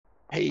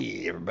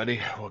Hey everybody,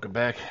 welcome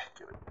back.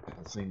 Get a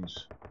couple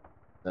things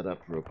set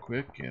up real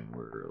quick and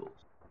we'll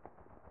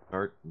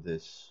start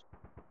this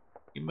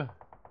stream.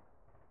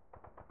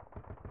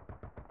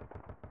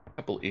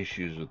 Couple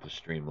issues with the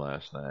stream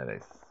last night.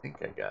 I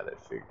think I got it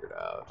figured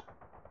out.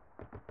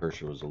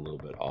 Cursor was a little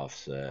bit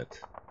offset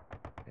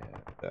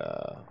and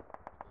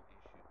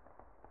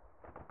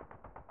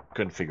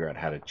couldn't figure out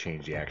how to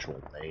change the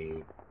actual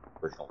name.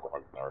 Personal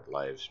Ragnar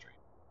live stream.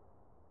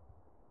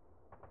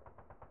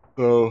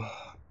 So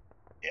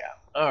yeah,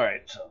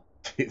 alright, so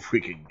if we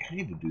can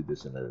kind of do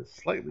this in a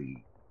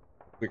slightly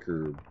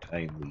quicker,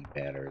 timely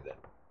manner than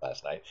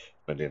last night.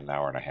 Spent an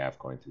hour and a half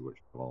going through, which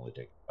will only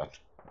take about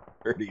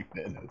 30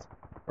 minutes.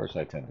 Of course,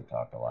 I tend to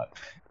talk a lot.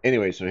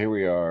 Anyway, so here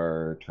we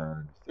are,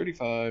 turn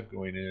 35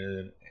 going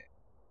in.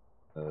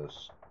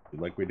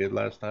 Like we did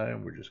last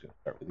time, we're just going to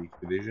start with each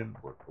division,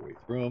 work our way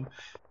through them.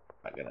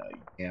 Not going to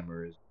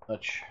hammer as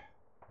much.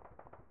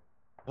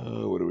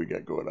 What do we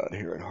got going on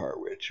here in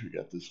Harwich? We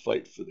got this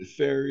fight for the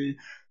ferry.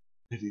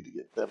 I need to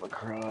get them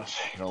across.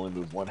 You can only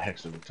move one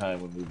hex at a time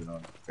when moving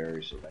on the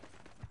ferry, so that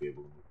be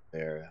able to move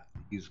there.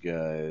 These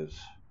guys,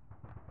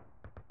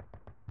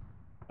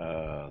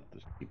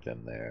 just keep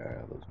them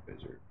there. Those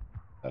guys are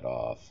cut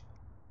off.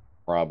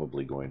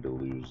 Probably going to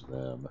lose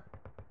them.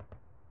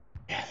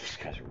 Yeah, these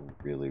guys are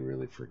really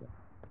freaking.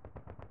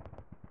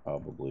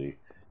 Probably.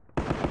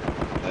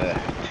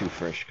 Two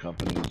fresh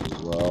companies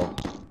as well.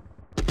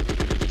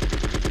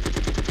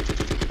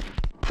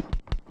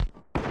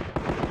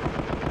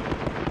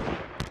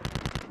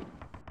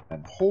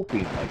 I'm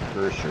hoping my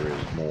cursor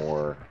is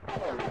more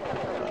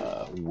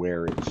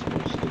where it's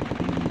supposed to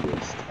be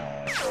this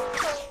time.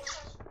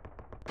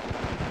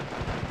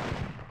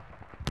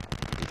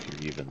 If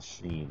you've even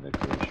seen the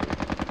cursor.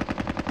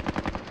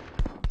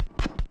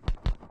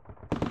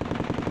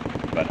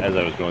 But as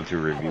I was going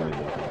through reviewing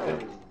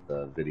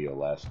the video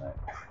last night,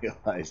 I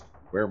realized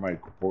where my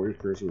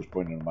cursor was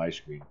pointing on my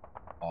screen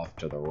off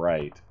to the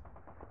right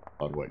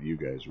on what you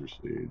guys were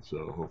seeing.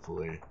 So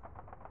hopefully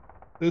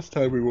this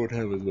time we won't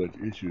have as much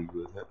issues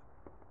with it.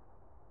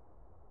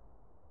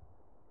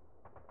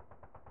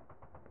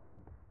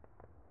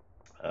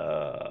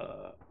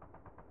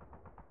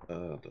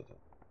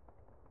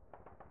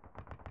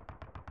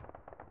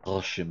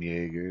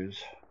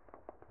 Jaegers.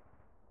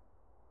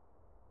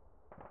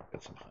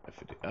 Got some high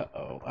fatigue.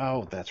 Uh-oh.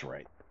 Oh, that's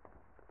right.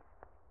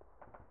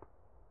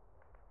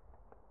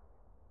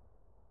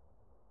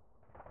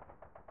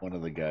 One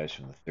of the guys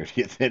from the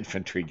 30th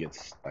Infantry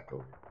gets stuck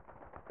over.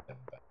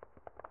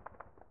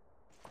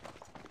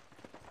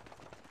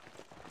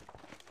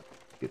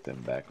 Get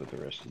them back with the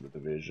rest of the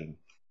division.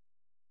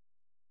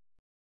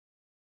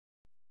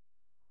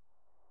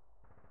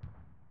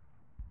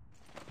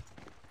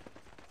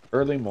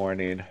 Early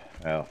morning.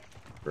 Well,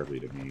 early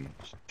to me.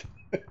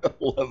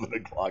 11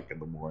 o'clock in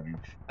the morning.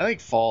 I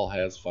think fall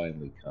has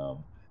finally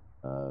come.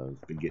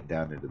 It's been getting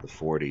down into the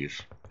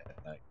 40s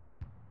at night.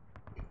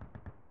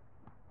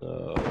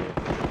 So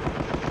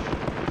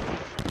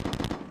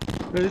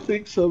I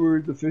think summer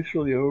is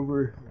officially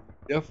over.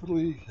 We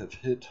definitely have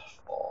hit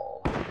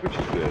fall, which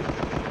is good.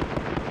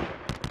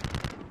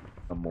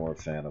 I'm more a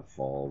fan of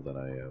fall than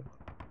I am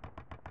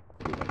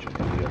pretty much in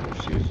any other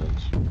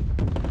seasons.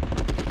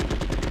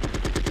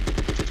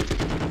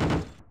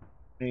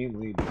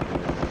 Mainly because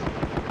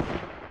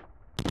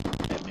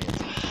that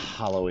means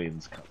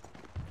Halloween's coming.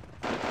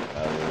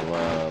 I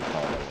love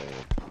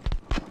Halloween.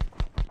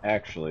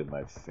 Actually,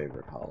 my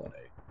favorite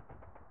holiday.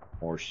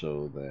 More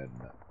so than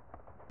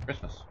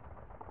Christmas.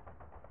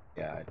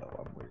 Yeah, I know,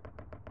 I'm weird.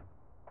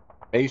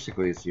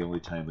 Basically, it's the only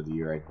time of the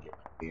year I can get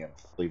my damn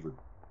flavored.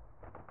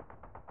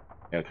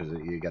 Yeah, because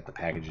you got the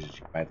packages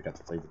you buy that got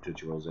the flavored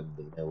Tootsie Rolls and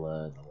the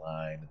vanilla and the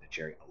lime and the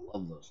cherry. I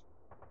love those.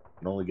 You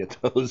can only get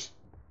those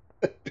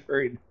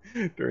during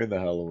the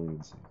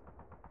Halloween season.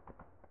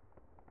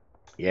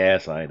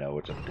 Yes, I know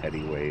it's a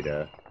petty way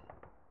to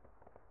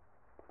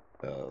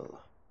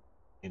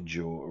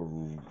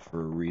enjoy for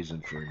a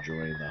reason for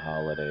enjoying the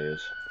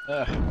holidays.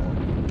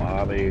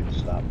 Bombing,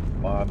 stop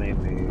bombing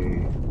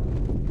me.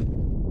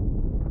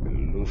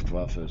 The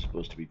Luftwaffe is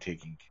supposed to be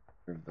taking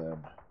care of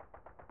them.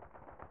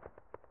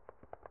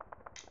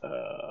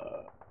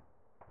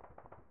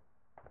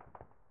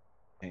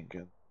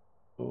 Handgun.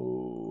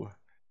 Oh.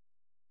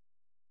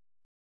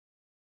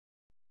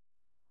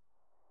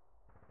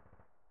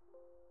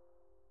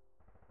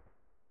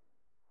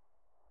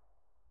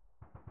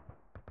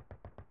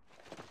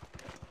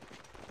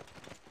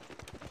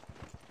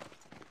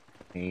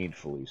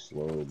 Painfully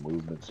slow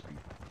movement speed,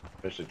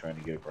 especially trying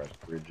to get across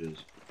bridges.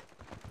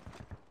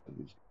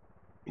 These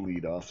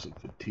bleed off some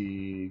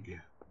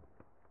fatigue.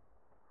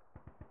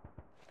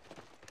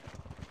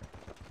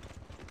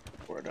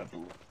 Or it up,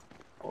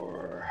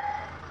 or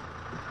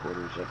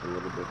quarters up a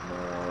little bit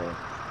more.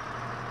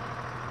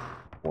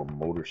 Or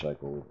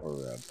motorcycle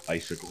or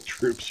bicycle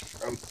troops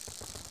from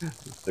the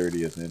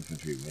 30th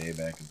Infantry way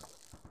back in the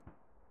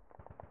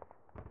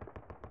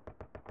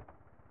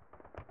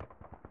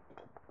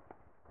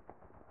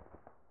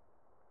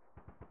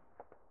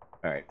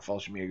Alright,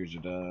 Fallschirmjägers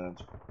are done.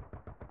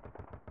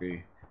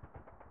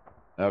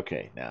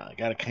 Okay, now I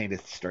gotta kind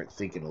of start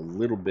thinking a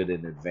little bit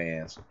in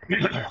advance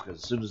because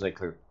as soon as I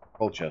clear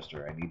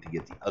Colchester, I need to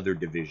get the other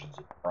divisions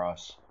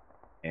across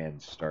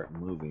and start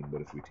moving.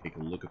 But if we take a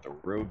look at the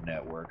road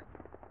network,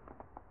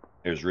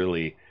 there's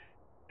really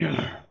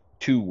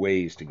two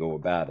ways to go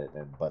about it,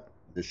 but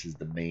this is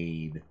the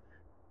main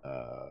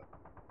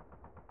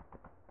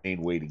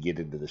way to get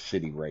into the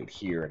city right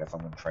here. And if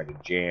I'm going to try to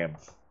jam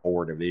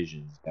 4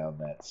 divisions down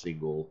that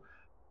single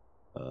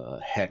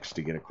hex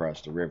to get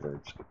across the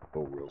river, it's going to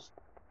go real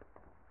slow.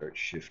 Start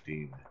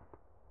shifting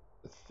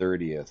the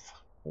 30th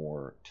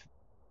more to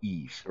the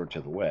east or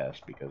to the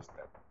west because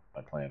that's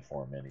my plan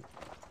for them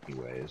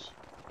anyways.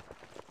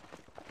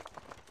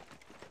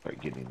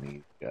 Start getting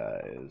these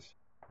guys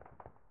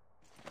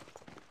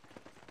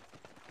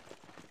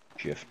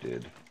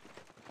shifted.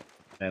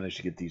 Managed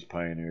to get these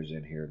pioneers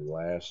in here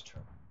last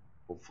turn.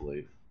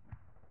 Hopefully,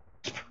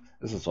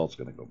 this assault's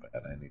going to go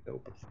bad. I need to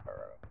open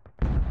fire up.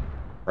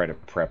 Try to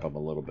prep them a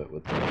little bit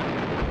with the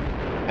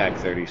Pack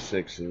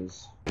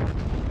 36s.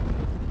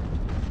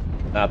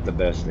 Not the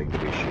best thing to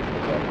be shooting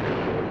about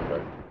here,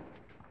 but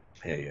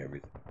hey,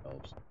 everything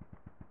helps.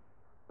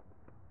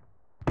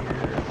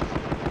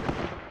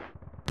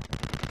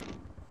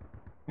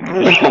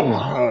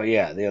 Oh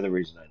yeah, the other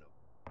reason I know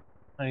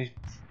my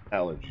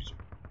allergies.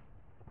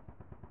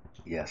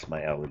 Yes,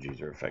 my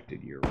allergies are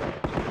affected year round.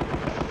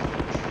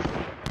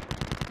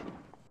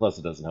 Plus,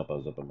 it doesn't help I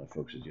was up on my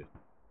folks' yet.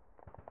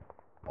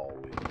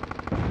 Always.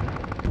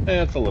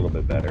 It's a little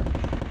bit better.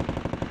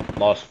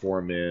 Lost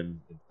 4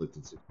 men,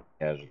 inflicted 6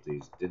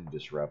 casualties, didn't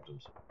disrupt them.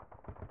 So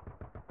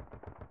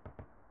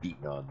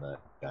beating on that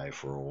guy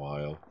for a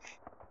while.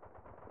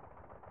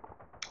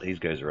 These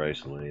guys are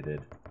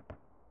isolated.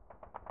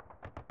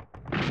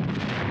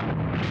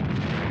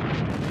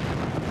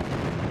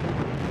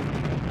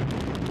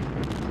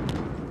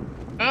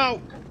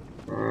 Ow!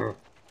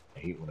 I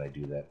hate when I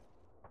do that.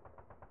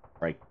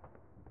 Right,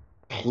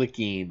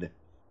 clicking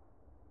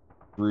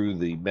through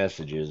the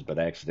messages, but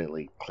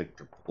accidentally click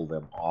to pull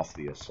them off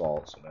the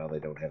assault, so now they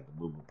don't have the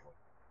movement point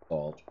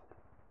assault.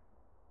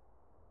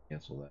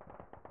 Cancel that.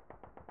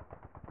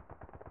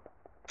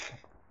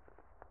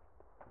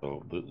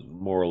 So the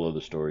moral of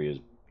the story is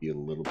be a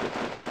little bit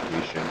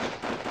patient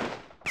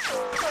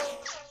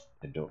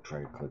and don't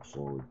try to click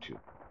forward too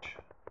much.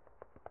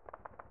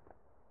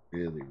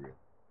 Really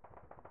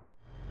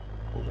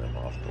pull them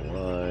off the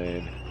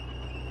line.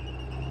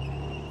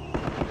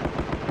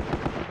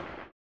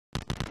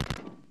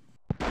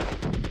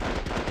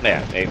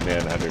 Yeah, 8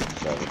 men,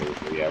 170.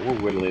 So yeah, we're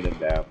whittling them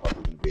down.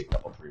 Probably going to be a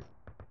couple, 3.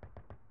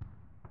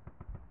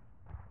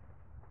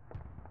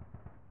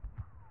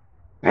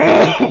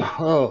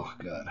 Oh,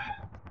 God.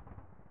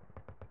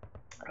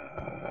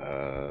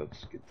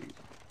 Let's get these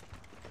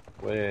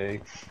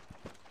away.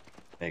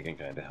 They can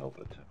kind of help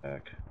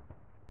attack.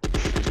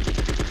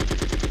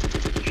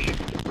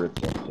 Shift the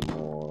Brits up some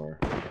more.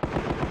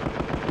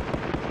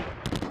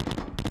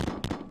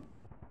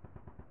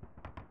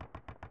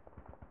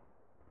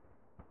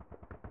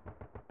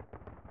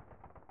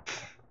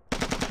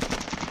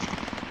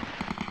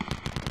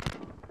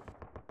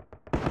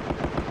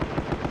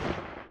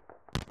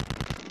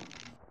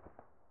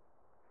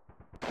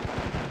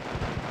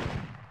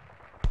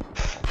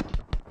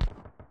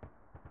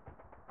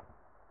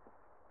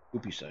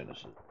 Poopy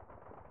sinuses.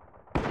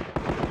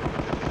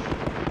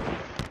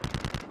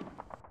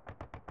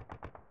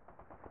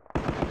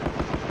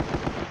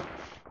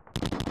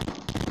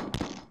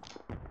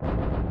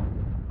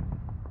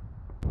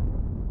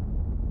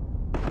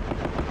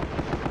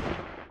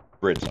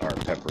 Brits are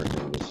peppering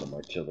me with some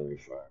artillery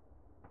fire.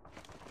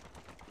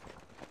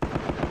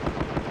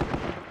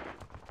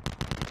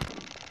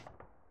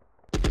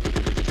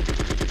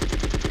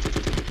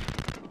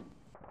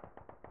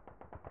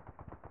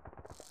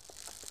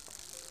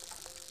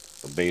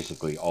 So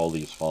basically all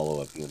these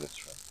follow-up units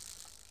from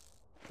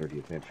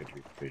 30th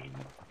Infantry Division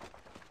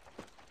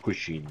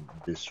pushing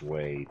this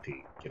way to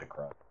get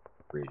across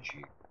the bridge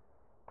here.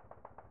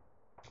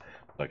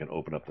 So I can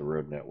open up the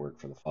road network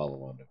for the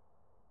follow-on.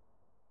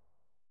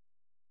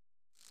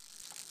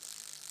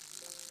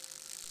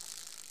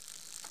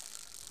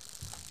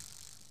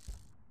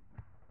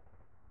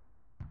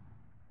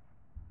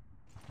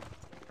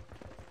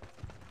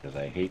 Because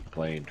I hate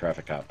playing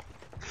traffic cop.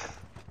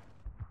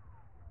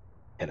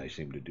 And I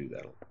seem to do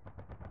that a lot.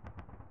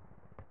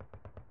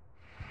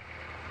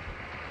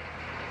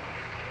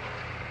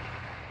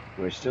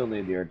 Do I still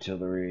need the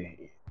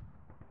artillery?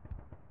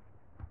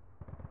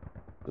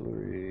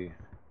 Artillery.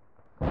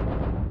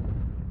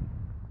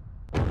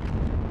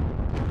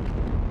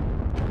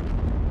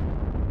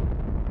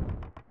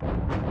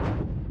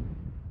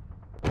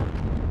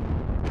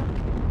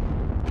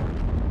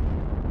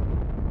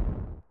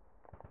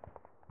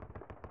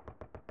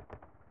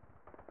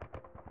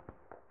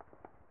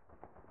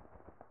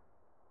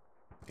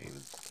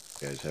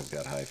 Guys have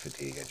got high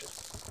fatigue. I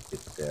just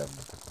get them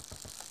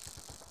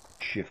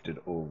shifted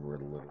over a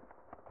little.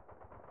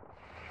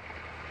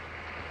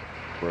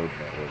 Road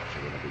networks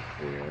are going to be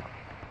clear.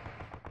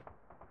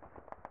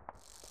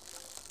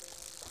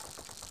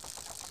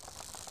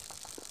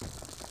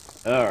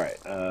 All right.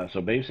 So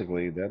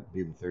basically, that'd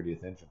be the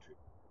 30th Infantry,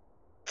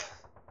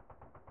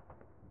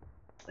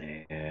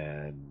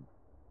 and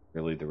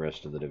really the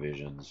rest of the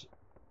divisions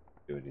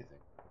do anything.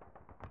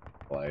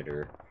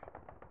 Lighter.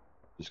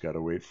 Just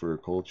gotta wait for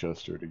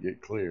Colchester to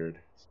get cleared.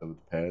 Some of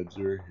the pads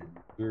are in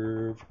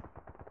reserve.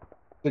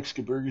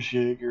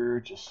 Jaeger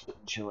just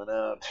sitting chilling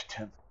out.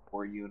 10th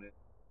Corps unit.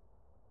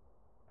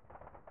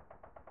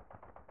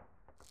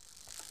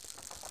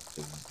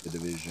 The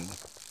division.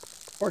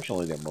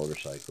 Fortunately, they're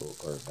motorcycle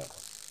or no,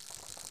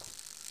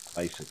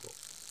 bicycle,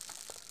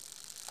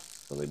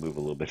 so they move a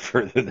little bit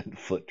further than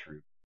foot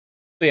troops.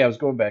 So yeah, I was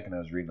going back and I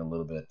was reading a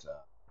little bit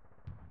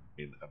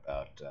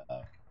about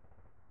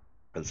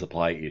the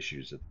supply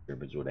issues that the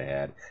Germans would have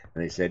had,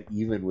 and they said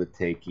even with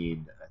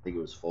taking, I think it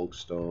was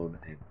Folkestone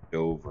and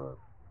Dover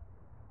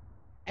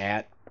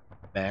at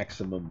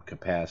maximum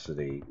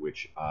capacity,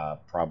 which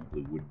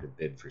probably wouldn't have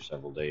been for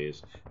several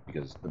days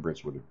because the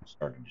Brits would have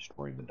started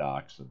destroying the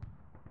docks and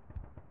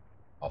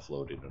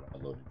offloading and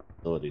unloading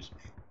facilities.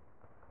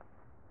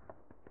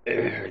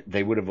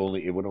 They would have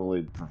only, it would have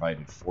only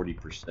provided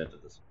 40%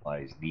 of the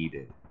supplies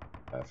needed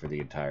for the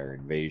entire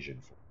invasion.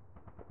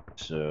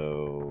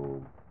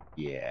 So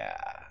yeah,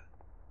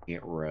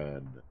 can't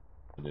run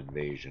an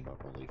invasion on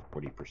only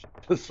 40%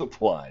 of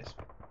supplies.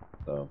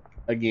 So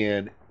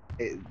again,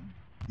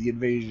 the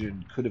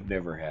invasion could have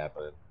never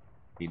happened.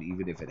 I mean,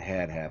 even if it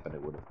had happened,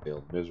 it would have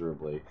failed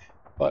miserably.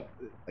 But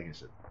like I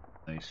said,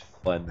 nice,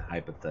 fun,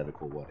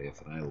 hypothetical what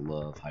if, and I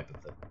love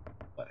hypothetical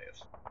what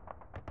ifs.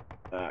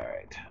 All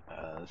right,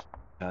 this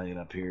battalion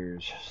up here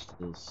is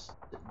still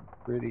sitting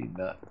pretty,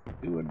 not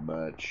doing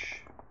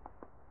much.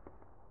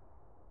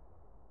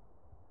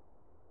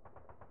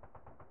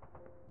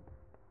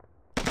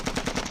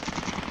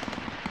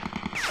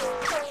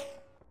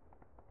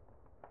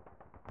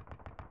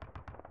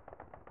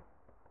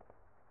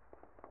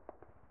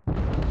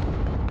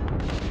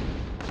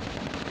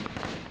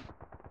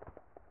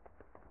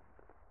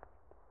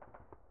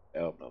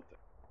 Oh no,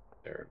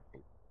 they're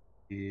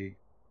big.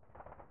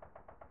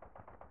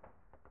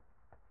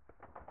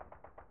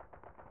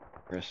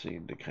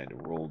 Pressing to kind of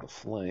roll the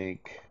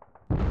flank.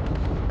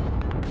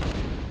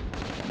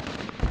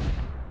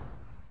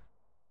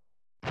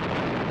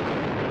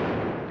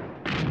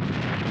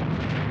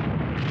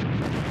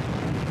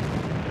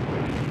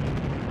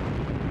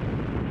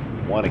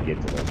 Want to get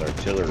to those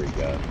artillery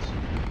guns.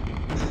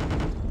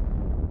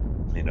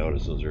 You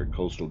notice those are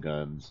coastal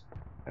guns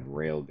and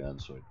rail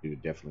guns, so I do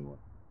definitely want.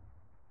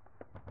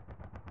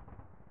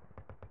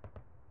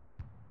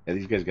 Yeah,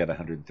 these guys got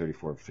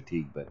 134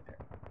 fatigue, but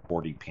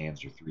 40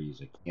 Panzer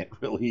IIIs. I can't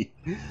really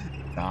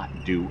not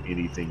do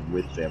anything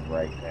with them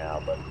right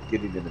now, but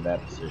getting into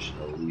that position,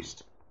 at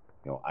least,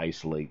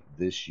 isolate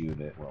this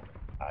unit. Well,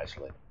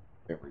 isolate,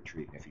 don't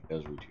retreat, and if he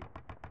does retreat,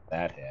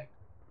 that heck.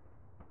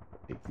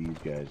 Take these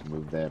guys,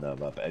 move them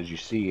up. As you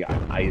see,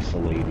 I'm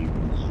isolating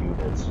these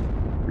units,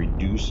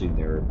 reducing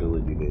their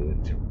ability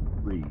to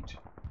retreat.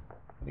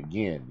 And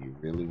again, you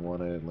really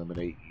want to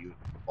eliminate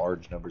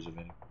large numbers of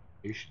enemy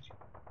locations. You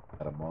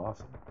cut them off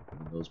and put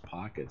them in those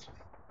pockets.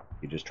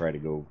 You just try to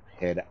go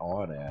head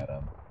on at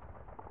them.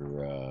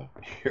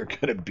 You're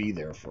going to be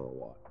there for a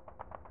while.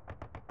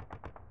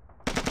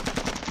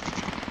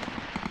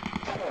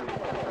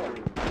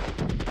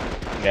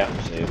 Yeah,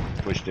 so they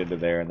pushed into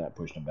there, and that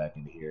pushed them back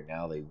into here.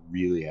 Now they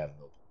really have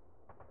no.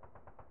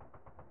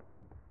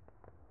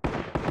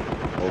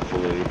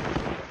 Hopefully,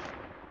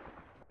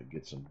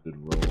 get some good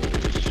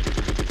rolls.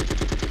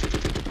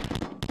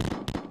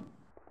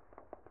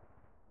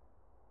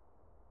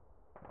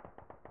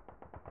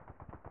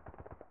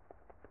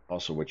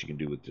 Also, what you can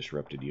do with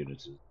disrupted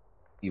units is,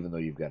 even though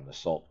you've got an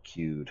assault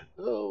queued,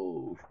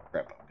 oh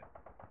crap!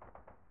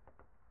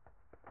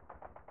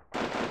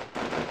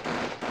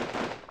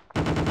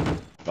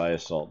 If I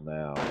assault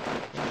now,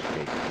 I'm going to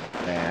take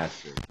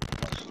massive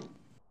muscle.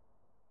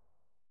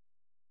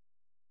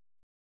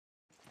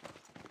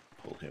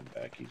 Pull him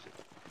back easily.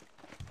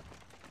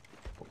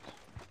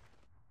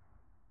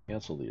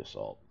 Cancel the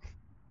assault.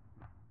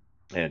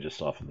 And just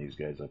soften these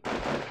guys up.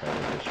 Try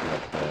to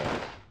disrupt that.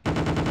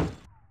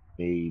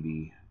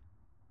 Maybe.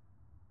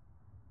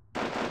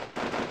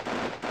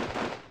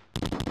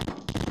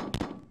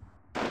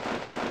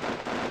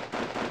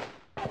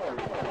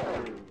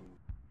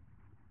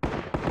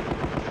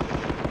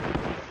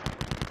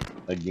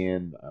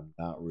 Again, I'm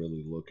not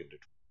really looking to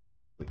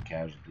put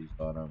casualties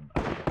on them.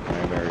 I'm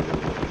primarily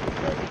looking to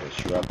try to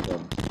disrupt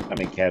them. I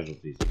mean,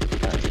 casualties is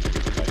kind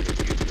of like a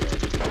huge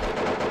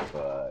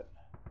but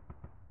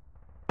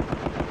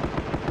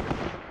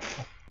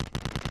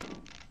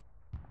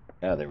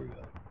there we go.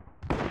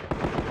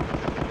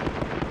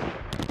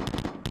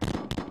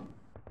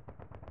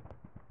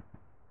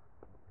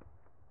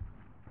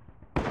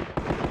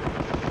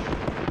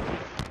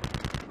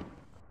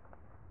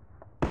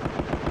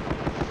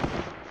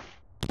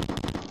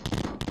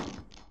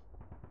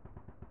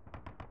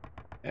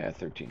 Yeah,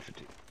 13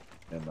 fatigue.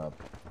 Them up.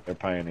 They're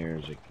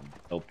pioneers. They can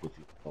help with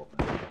the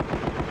development.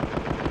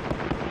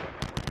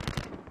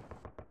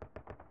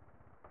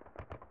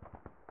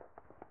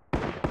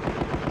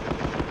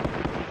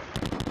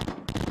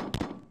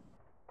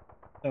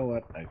 You know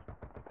what? I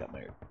got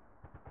my...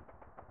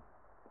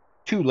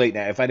 Too late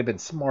now. If I'd have been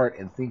smart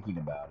and thinking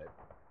about it,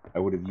 I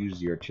would have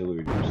used the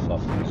artillery to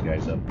suss these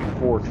guys up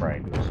before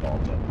trying to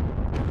assault them.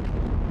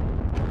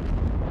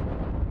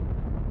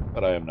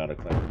 But I am not a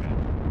clever man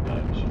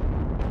sometimes.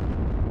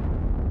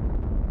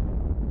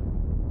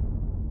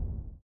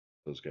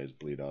 Those guys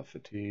bleed off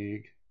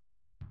fatigue.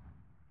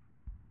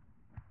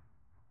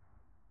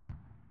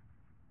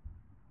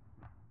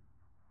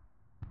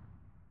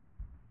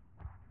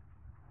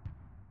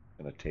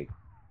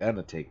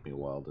 Gonna take me a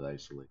while to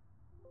isolate.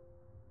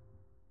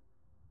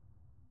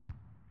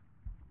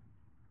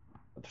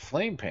 But the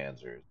flame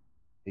panzers,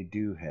 they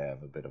do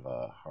have a bit of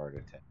a heart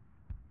attack.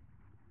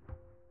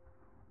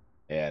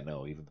 Yeah,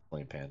 no, even the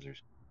flame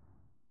panzers.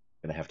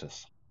 Gonna have to.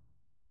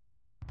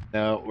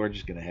 No, we're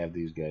just gonna have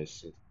these guys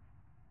sit.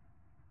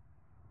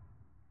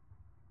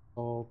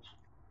 Halt.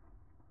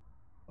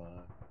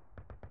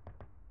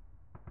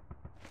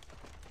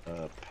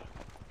 Up.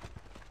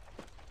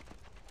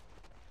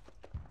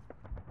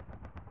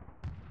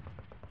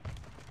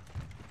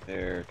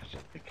 There, because I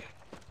think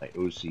my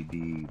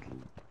OCD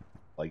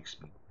likes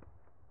me.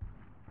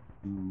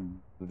 2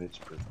 units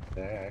per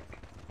stack.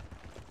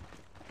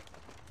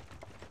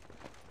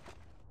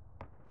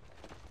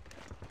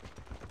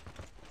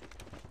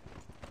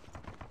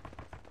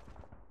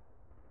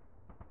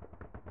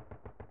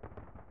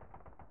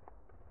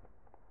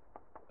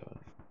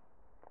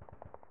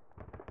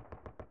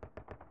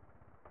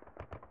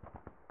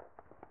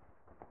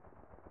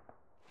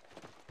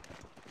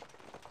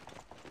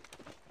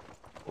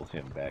 Pull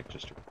him back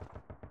just to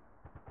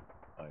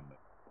find my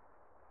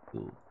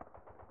kill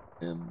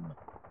him.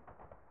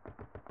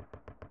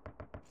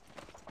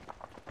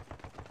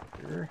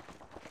 Here.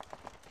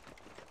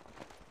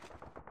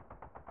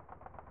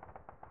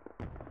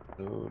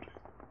 Load.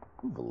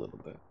 Move a little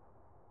bit.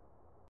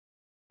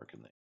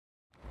 Working there.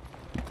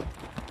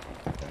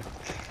 Okay.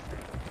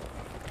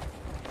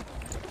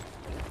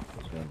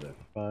 Those guns are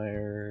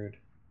fired.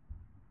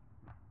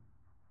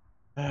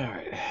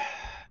 Alright.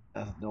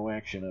 No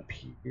action up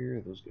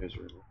here. Those guys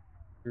are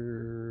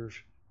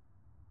curve.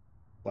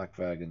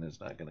 Blackwagon is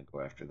not going to go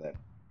after that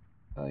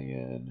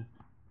tie-in.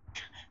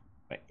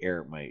 My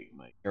air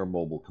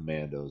mobile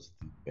commandos,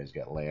 these guys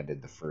got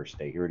landed the first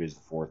day. Here it is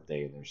the 4th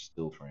day and they're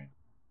still trying.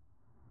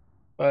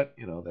 But,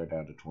 you know, they're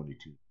down to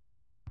 22.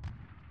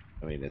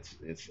 I mean,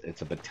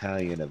 it's a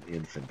battalion of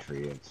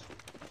infantry.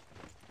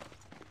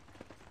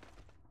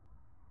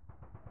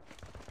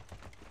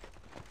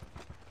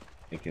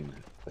 It can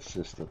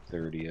assist the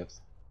 30th.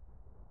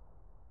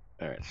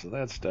 Alright, so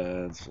that's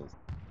done. So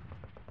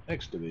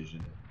next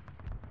division.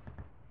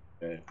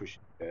 Push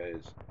you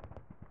guys as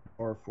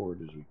far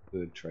forward as we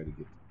could. Try to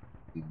get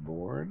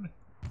born.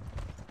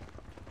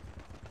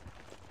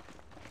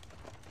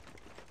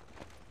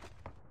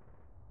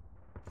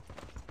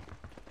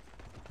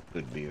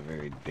 Could be a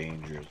very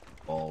dangerous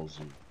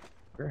ballsy.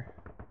 I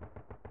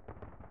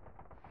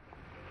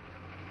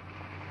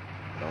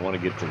want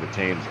to get to the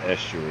Thames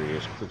estuary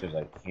as quick as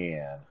I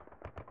can.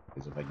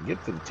 Because if I can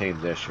get to the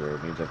Thames estuary,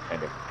 it means I've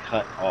kind of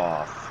cut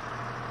off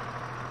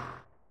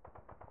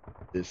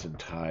this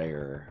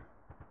entire,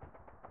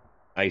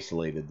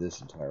 isolated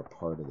this entire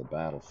part of the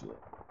battlefield.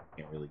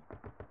 Can't really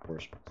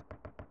force,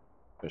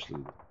 especially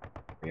with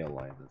the rail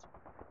line that's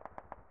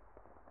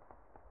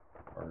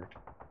hard.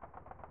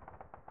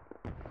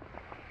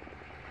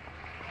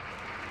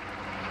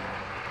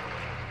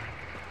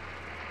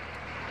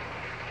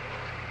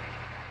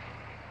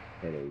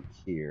 Headache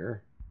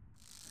here.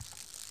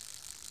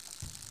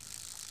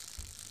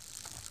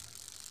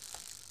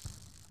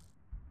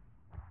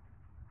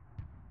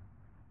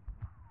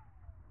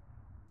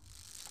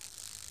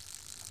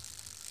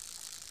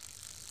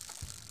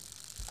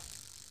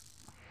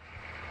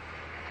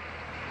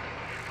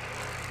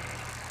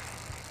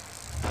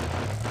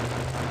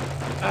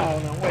 Oh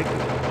no, wait.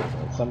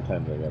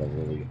 Sometimes I gotta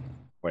really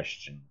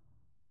question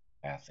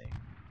pathing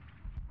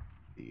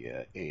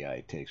the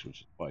AI takes,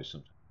 which is why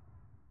sometimes.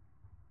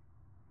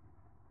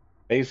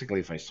 Basically,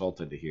 if I salt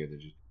into here, they're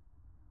just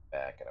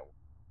back and I want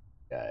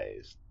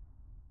guys.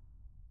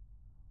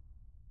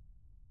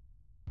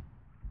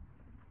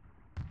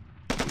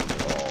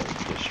 They're all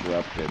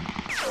disrupted.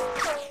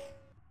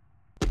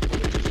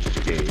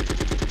 Escape.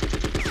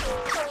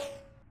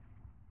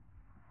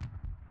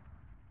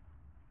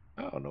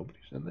 Oh,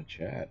 nobody's in the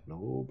chat.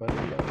 Nobody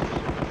else.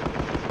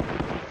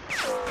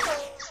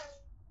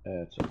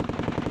 That's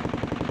okay.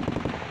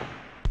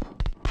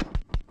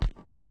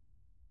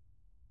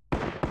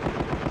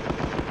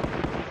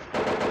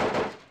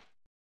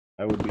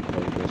 I would be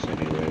playing this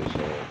anyway,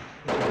 so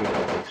it's a good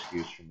enough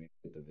excuse for me to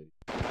get the video.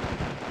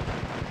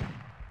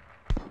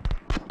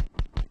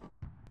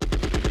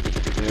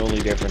 The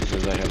only difference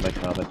is I have my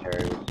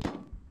commentary with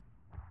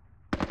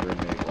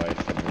roommate,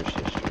 wife, and her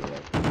sister.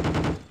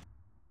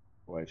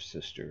 Wife's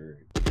sister.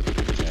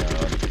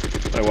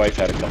 My wife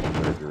had a couple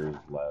burgers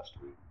last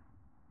week.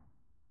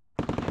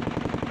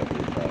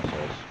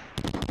 Process.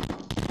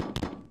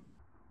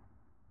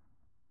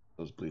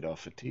 Those bleed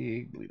off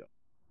fatigue, bleed off.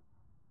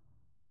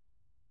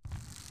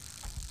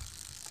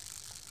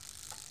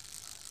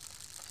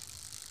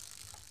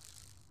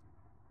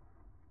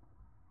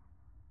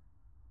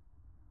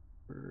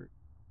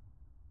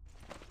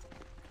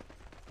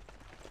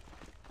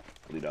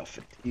 Bleed off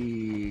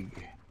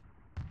fatigue.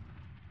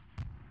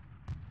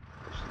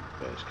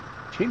 Guys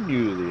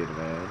continue the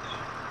advance.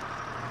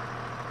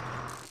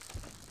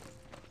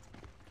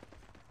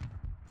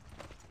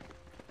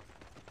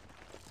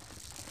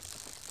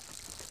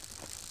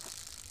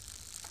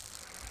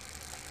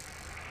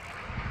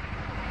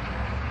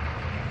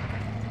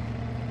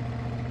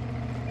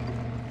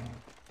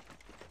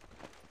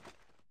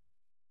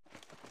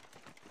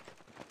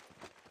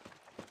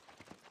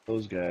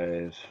 Those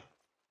guys.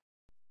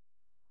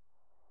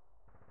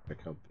 Check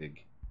how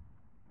big.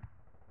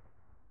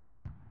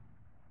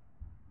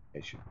 I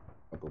should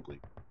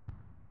probably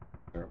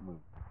start moving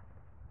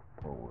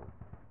forward.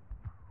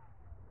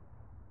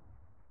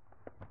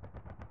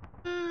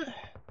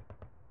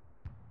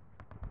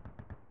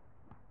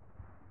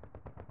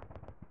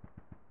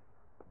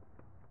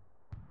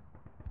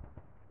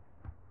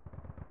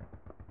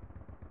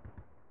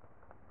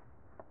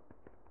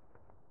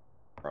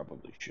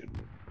 Probably should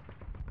move.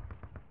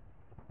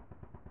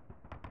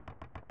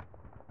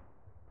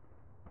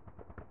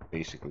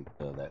 Basically,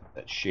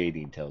 that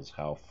shading tells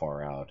how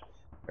far out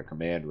their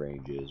command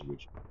range is,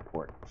 which is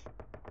important.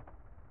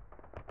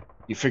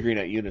 You're figuring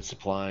out unit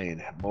supply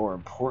and, more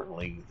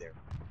importantly, their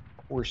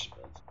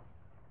reinforcements.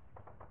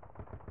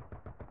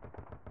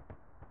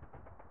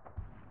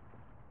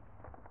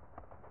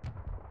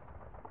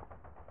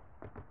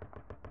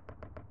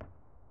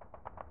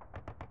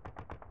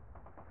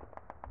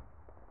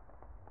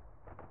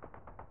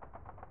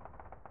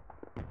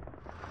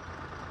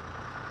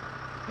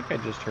 I think I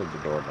just heard the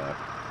door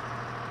knock.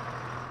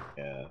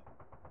 Yeah.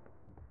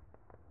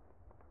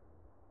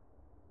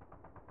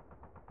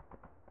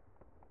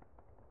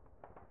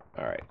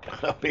 All right,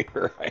 I'll be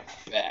right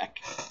back.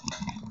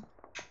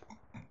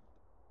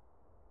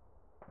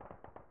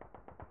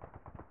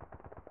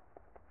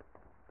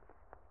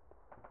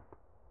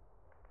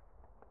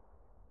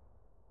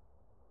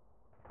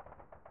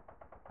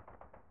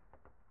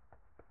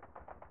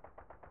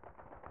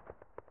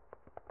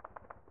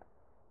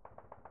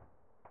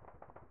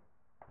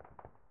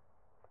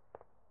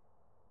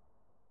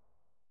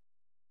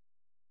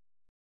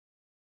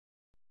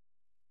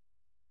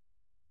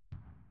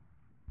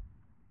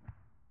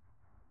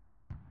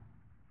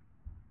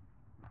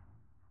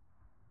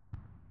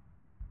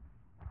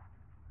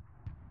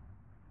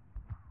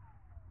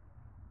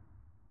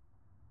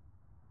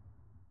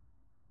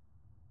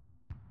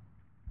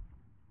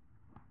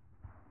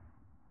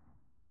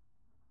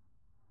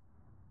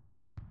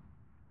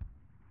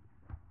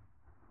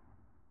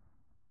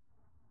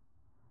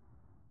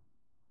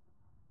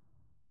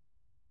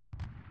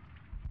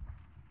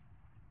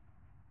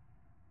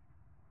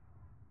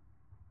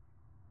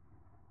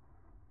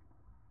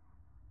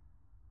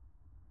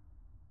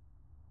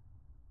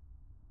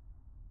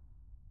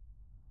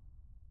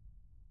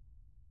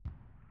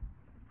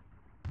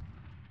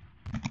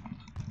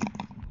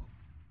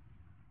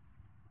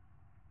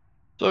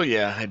 So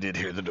yeah, I did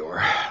hear the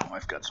door.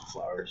 Wife got some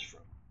flowers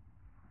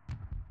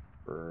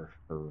for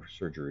her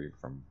surgery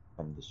from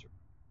the surgery.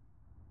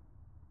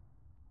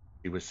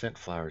 She was sent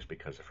flowers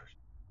because of her.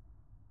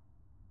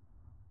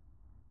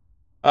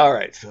 All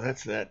right, so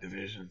that's that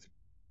division.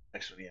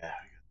 Next one, yeah,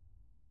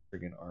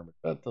 friggin' armor.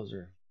 But those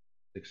are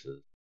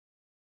sixes.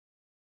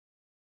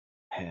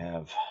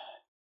 Have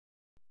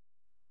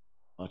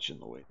much in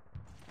the way.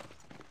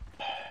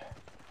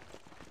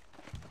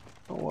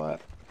 You know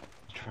what?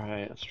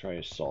 Let's try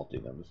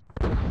assaulting them. It's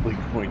probably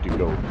going to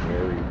go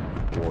very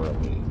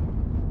poorly.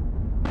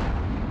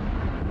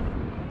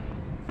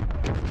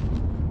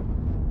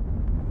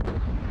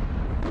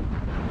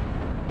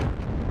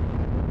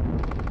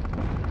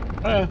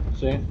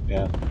 See,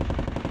 yeah.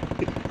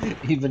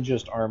 Even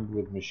just armed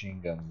with machine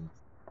guns,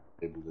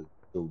 it's able to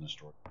still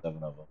destroy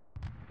 7 of them,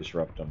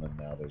 disrupt them, and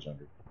now there's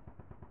under.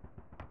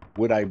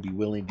 Would I be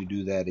willing to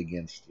do that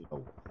against,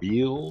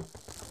 real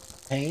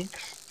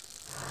tanks?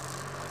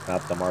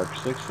 Not the Mark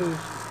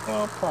 6s?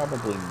 Well,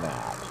 probably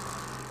not.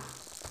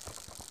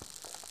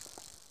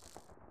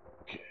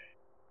 Okay.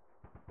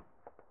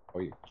 Oh,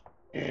 you.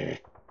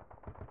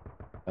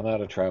 I'm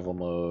out of travel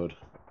mode.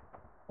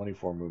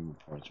 24 movement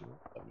points.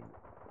 Let me move.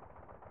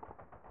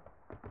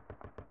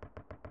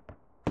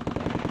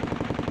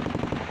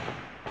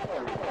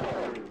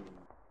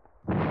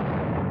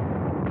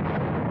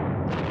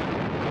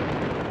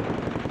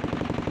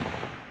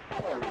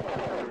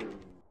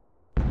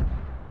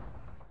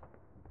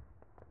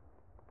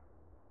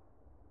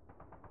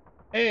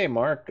 Hey,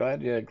 Mark.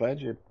 Glad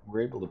you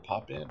were able to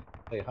pop in.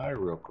 Say hi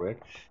real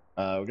quick.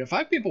 We got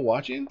 5 people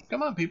watching.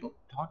 Come on, people.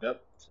 Talk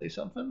up. Say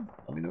something.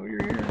 Let me know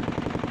you're here.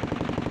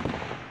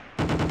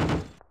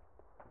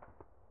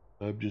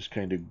 I'm just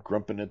kind of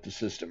grumping at the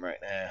system right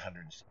now.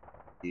 160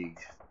 gig.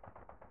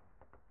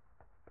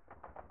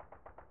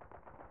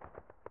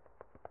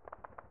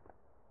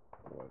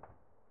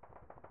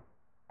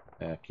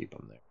 Keep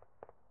them there.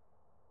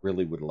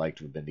 Really would like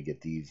to have been to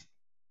get these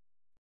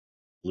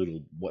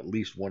at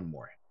least one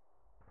more.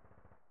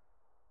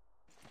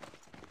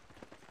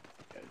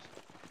 Guys.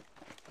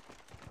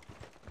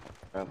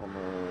 Travel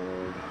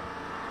mode.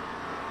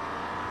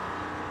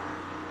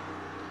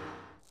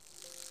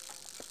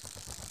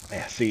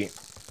 Yeah, see,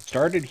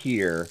 started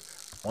here,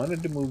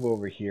 wanted to move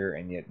over here,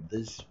 and yet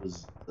this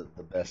was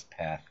the best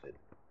path.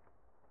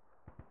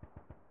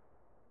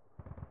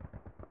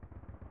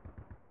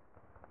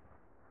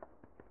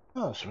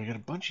 Oh, so we got a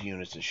bunch of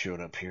units that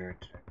showed up here.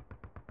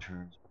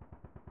 Turns.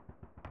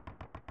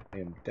 I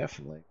am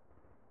definitely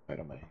right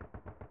on my.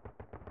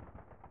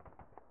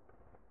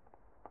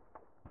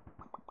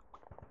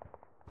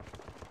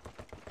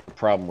 The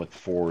problem with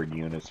forward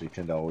units, they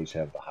tend to always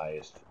have the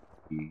highest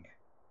fatigue.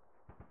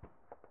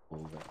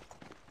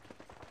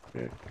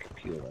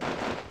 Peel that.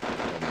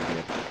 And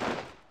get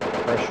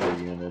pressure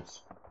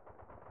units.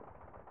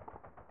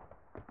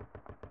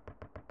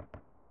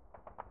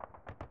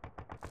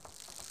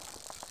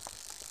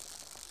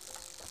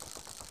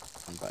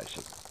 And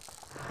bicycle.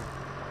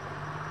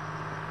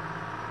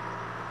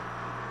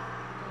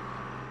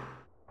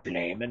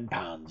 Flamin'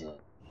 Panzer.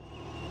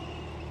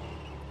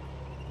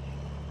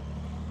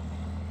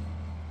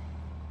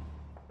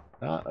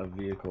 Not a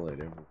vehicle I'd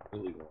ever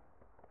really want.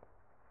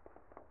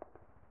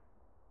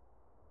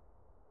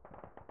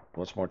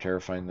 What's more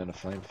terrifying than a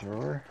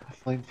flamethrower? A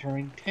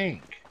flamethrowing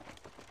tank.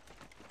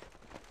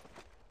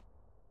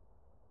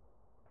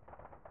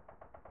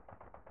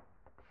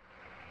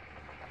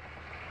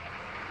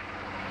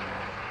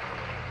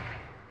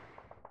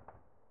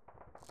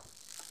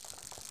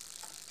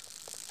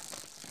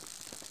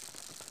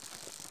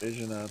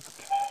 Vision up.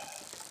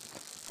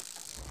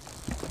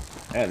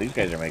 Yeah, these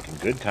guys are making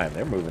good time.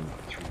 They're moving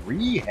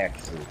 3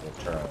 hexes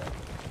a turn.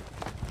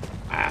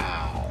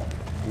 Wow.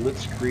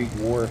 Blitzkrieg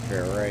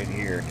warfare right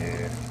here,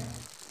 dude.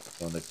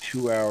 So in a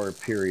 2-hour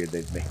period,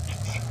 they've made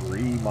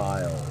 3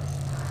 miles.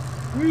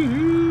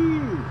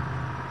 Woohoo!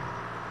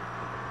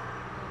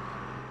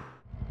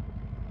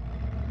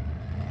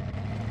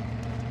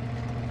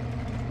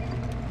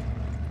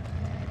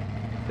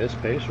 This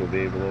pace will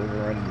be able to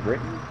overrun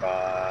Britain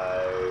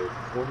by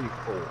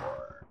 44.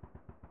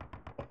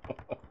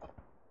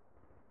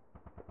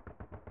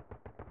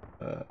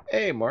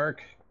 Hey,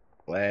 Mark.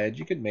 Glad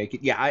you could make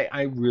it. Yeah,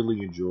 I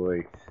really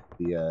enjoy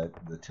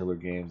the Tiller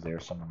games. They're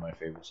some of my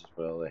favorites as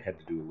well. I had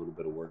to do a little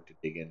bit of work to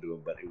dig into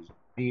them, but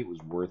it was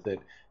worth it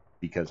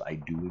because I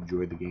do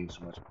enjoy the game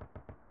so much.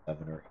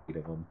 7 or 8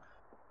 of them.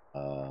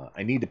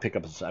 I need to pick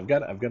up. I've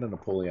got a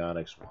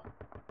Napoleonics one,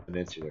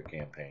 Peninsular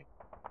Campaign,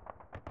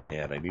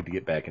 and I need to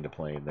get back into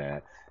playing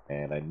that.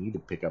 And I need to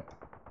pick up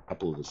a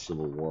couple of the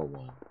Civil War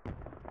ones.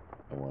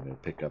 I want to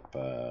pick up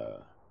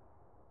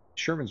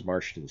Sherman's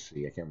March to the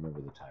Sea. I can't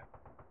remember the title.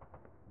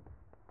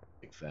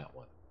 Pick that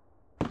one.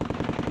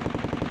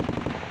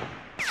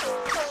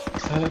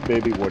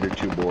 Maybe 1 or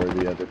 2 more of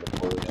the other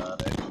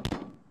Napoleonic.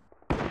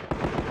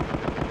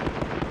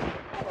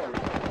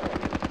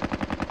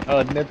 I'll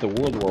admit the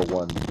World War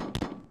One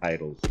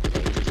titles.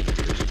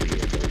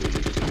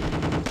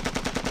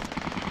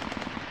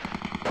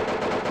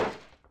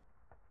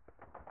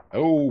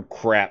 Oh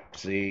crap!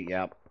 See,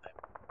 yep.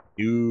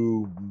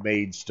 Knew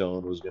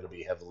Maidstone was going to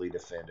be heavily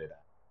defended. I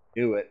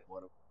knew it.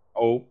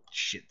 Oh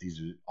shit! These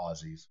are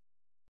Aussies,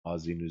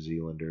 Aussie New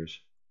Zealanders.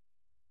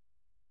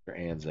 They're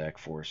Anzac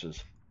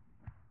forces,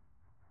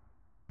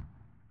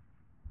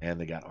 and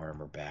they got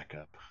armor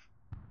backup.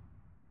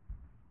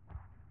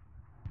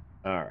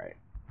 All right.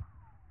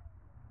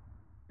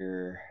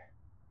 Here.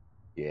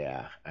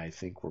 Yeah, I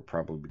think we're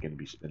probably going to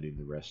be spending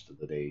the rest of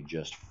the day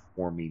just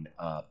forming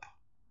up.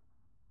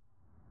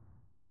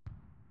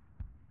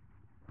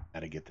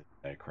 Got to get this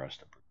guy across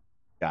the bridge.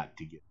 Got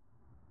to get.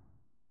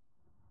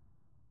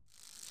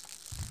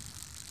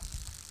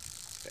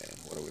 Okay,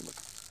 what are we looking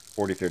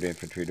for? 43rd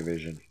Infantry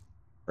Division.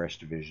 Fresh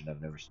division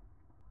I've never seen.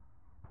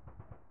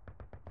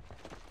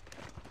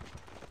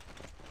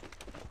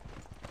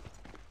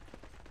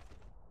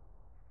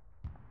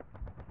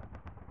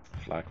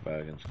 Flak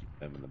wagons, keep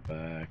them in the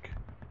back.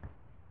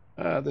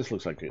 This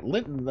looks like it.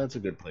 Linton, that's a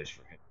good place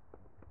for him.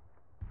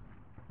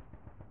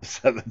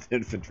 7th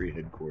Infantry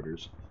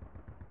Headquarters.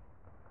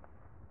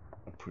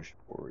 Not push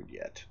forward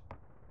yet.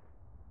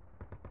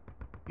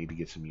 Need to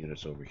get some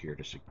units over here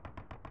to secure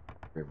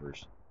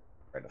rivers.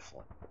 Try to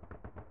flank.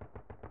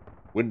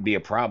 Wouldn't be a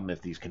problem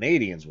if these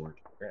Canadians weren't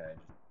here.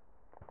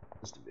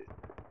 Just a bit.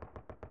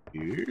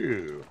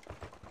 Ew.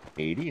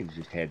 Canadians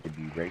just had to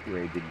be right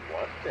where I didn't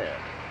want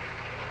them.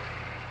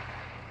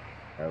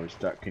 I always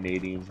thought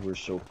Canadians were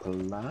so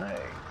polite.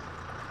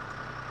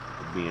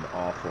 They're being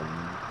awful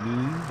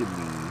mean to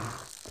me.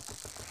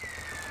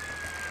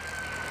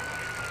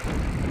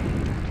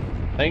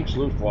 Thanks,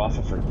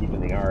 Luftwaffe, for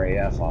keeping the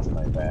RAF off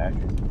my back.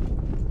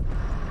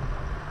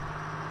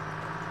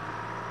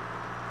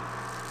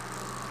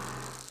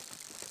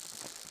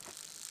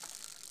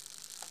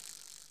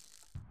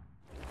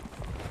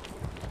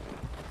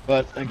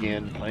 But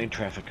again, plane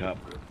traffic up.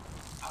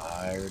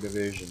 Higher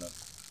division up.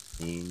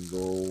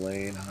 Single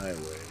lane highway.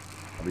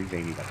 Well, these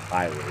ain't even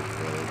highways,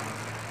 really.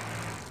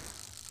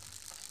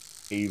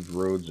 Paved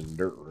roads and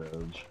dirt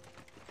roads.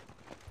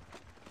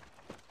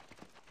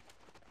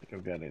 I think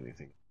I've got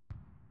anything.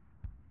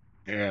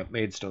 Yeah,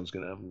 Maidstone's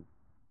gonna have them.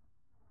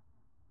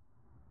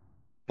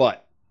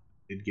 But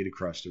did get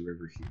across the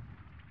river here.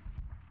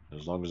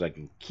 As long as I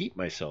can keep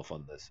myself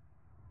on this,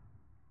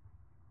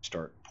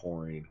 start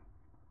pouring,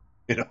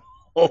 you know,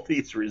 all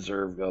these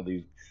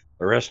the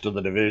rest of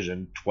the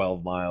division,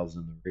 12 miles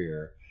in the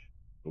rear.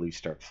 At least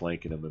start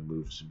flanking them and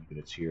move some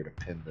units here to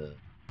pin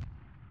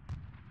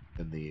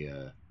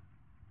the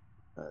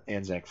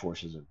Anzac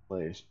forces in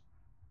place.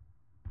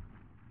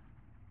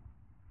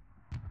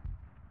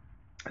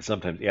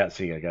 Sometimes, yeah,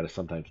 see, I got to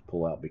sometimes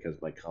pull out because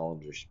my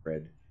columns are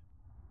spread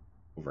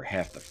over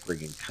half the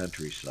friggin'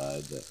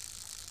 countryside. That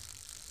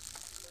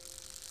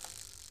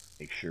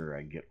make sure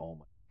I get all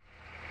my.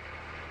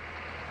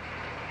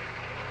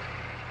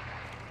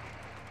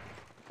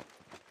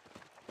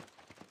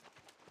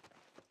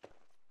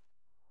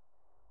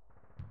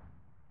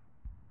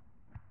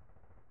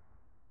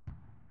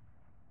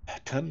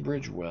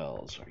 Tunbridge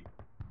Wells. Are you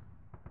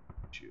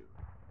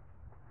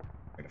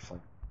trying to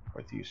flank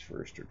northeast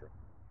first or?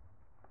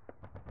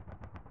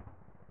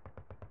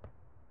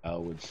 I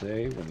would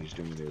say when he's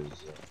doing his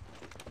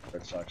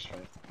Red Sox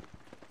fan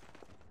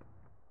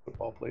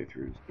football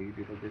playthroughs,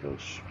 it'll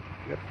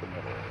get the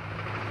middle.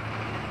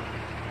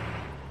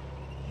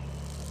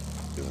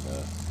 Doing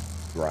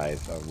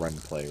a run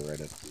play right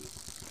at the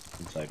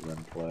inside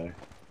run play.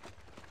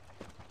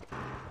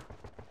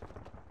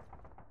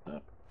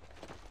 Oh.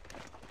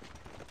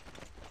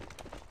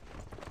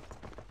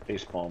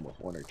 Face palm with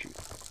 1 or 2.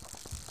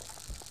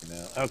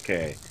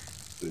 Okay,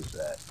 who's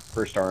that?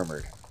 First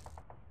Armored.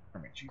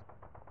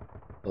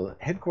 Well,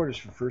 headquarters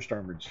for First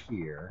Armored's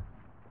here.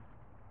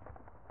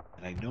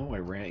 And I know I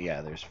ran,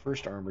 yeah, there's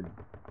First Armored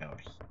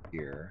out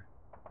here.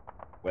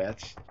 Well,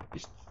 that's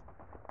just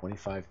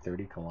 25,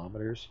 30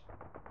 kilometers.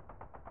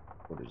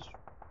 What is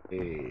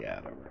way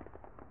out of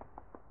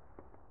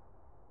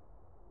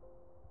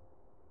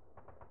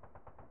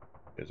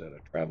it? Is that a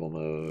travel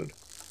mode?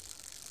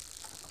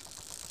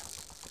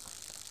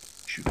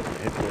 Shoot the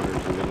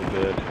headquarters a little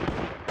bit.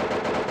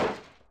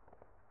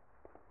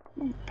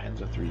 Ooh,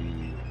 Panzer 3.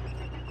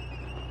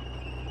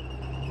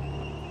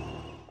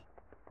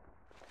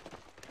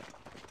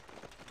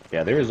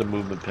 Yeah, there is a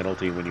movement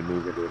penalty when you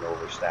move into an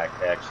overstacked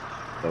hex.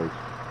 So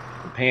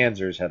the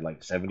Panzers had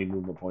like 70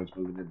 movement points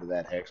moving into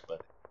that hex,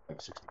 but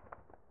like 60.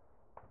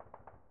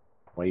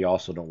 Well, you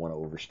also don't want to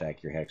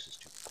overstack your hexes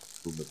to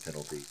movement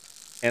penalty.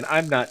 And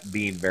I'm not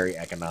being very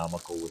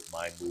economical with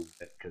my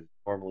movement because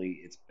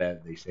normally it's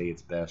best. They say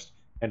it's best,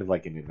 kind of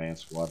like an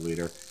advanced squad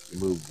leader. You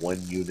move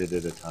 1 unit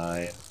at a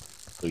time,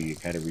 so you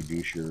kind of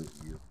reduce your.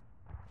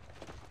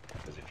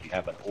 Because if you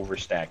have an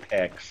overstacked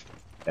hex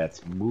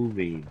that's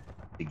moving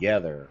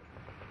together,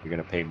 you're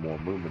going to pay more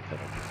movement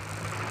penalty.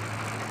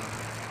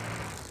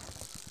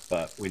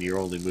 But when you're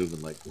only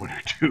moving like 1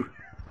 or 2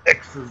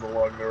 hexes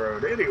along the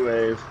road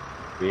anyways,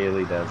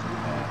 really doesn't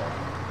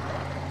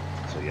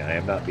matter. So yeah, I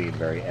am not being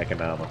very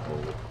economical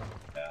with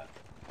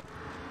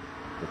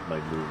my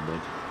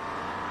movement.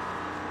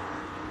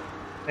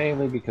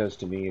 Mainly because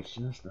to me it's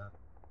just not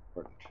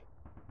important.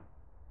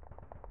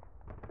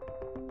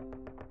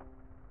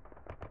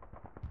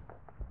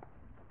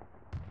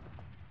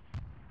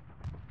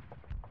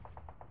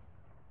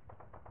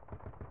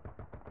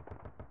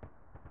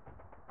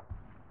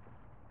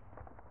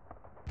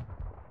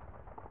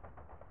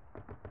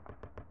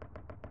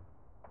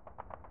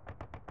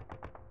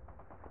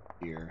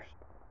 Here.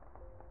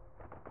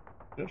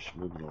 Just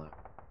moving along.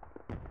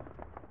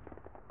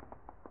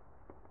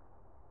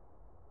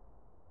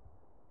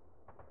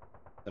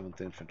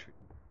 Seventh Infantry.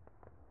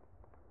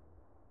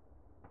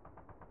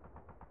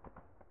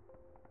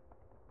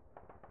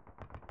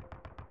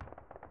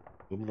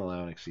 Movement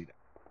allow and exceed.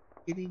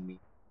 Kidding me?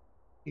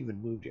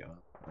 Even moved you.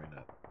 Why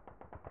not?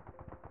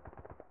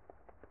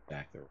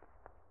 Back there.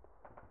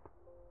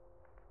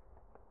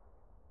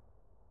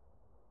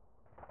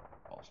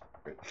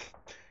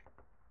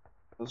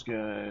 Those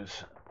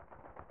guys.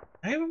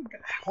 I haven't.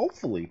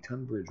 Hopefully,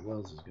 Tunbridge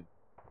Wells is good.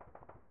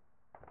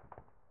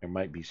 There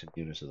might be some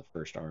units of the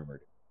First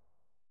Armored.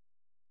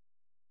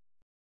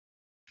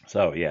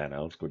 So yeah,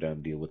 now let's go down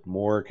and deal with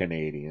more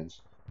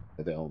Canadians.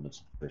 The elements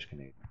of the First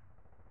Canadian.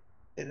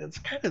 And it's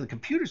kind of the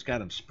computer's got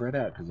them spread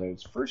out because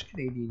there's First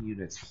Canadian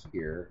units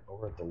here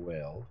over at the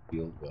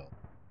Field Well,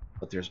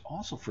 but there's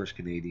also First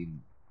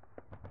Canadian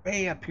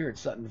way up here at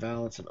Sutton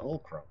Valence and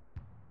Ulcrum.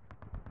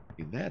 I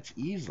mean, that's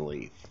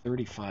easily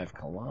 35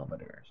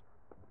 kilometers.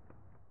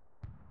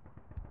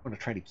 You want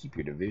to try to keep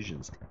your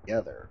divisions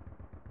together.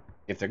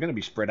 If they're going to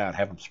be spread out,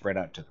 have them spread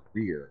out to the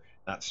rear,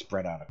 not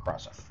spread out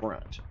across a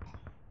front.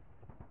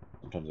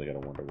 Sometimes I gotta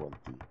wonder what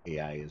the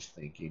AI is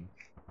thinking.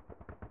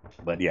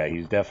 But yeah,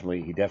 he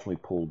definitely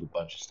pulled a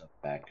bunch of stuff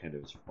back, kind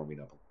of is forming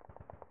up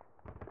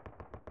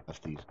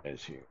of these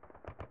guys here.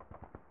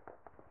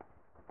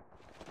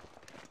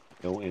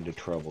 No end of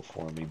trouble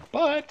for me,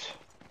 but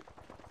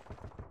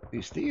at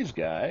least these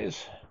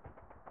guys,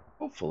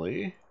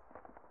 hopefully,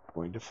 are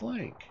going to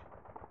flank.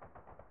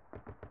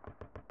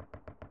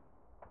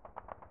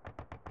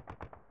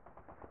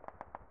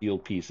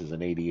 Field pieces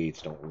and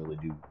 88s don't really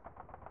do.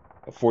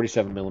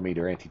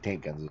 47mm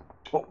anti-tank guns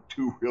don't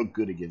do real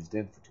good against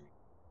infantry,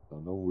 so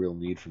no real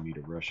need for me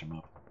to rush them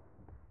up.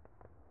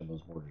 And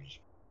those mortars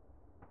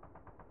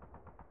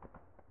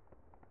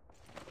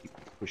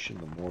pushing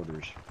the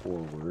mortars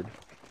forward.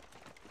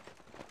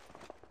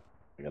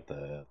 We got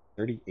the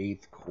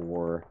 38th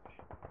Corps,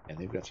 and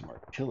they've got some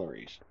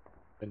artillery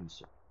in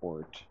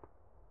support.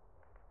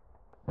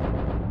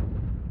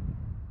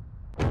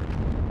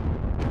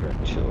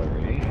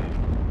 Artillery.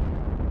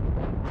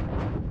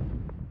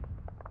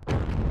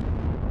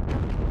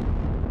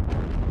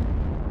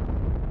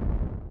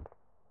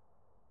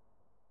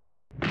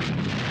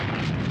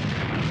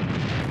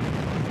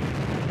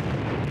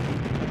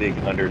 Big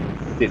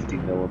 150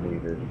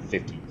 millimeter,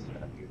 150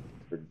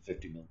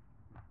 millimeter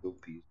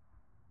field piece.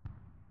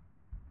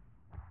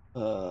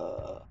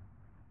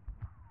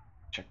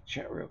 Check the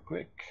chat real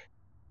quick.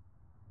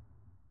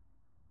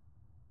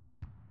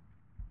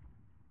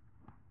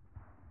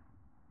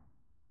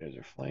 You guys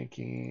are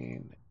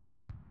flanking.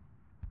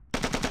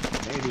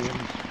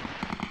 Canadians.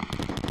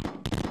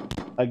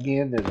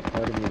 Again, there's a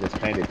part of me that's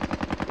kind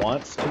of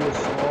wants to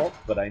assault,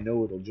 but I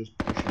know it'll just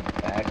push him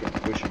back and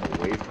push him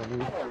away from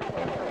me.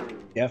 I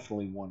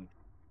definitely want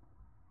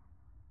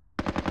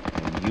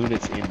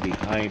units in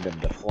behind him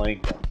to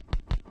flank him.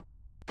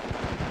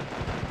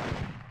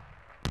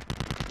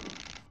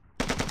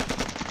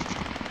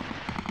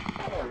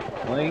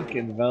 Flank,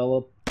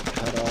 envelop,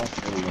 cut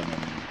off, eliminate.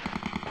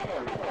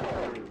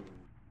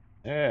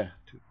 Yeah,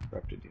 too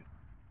disrupted you.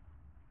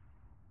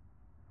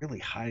 Really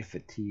high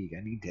fatigue.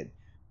 I need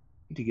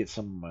to get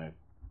some of my.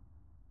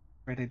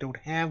 Right, I don't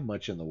have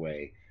much in the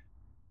way.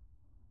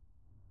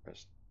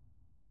 Press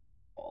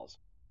balls.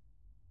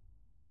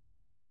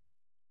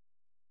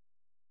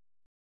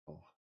 Oh,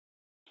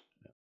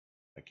 no,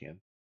 I can.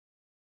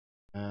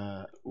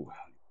 Ooh,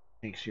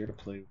 tanks here to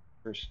play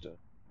first.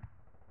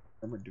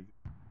 Armored division.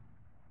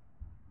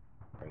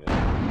 Right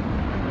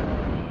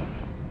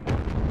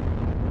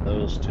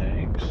those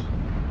tanks.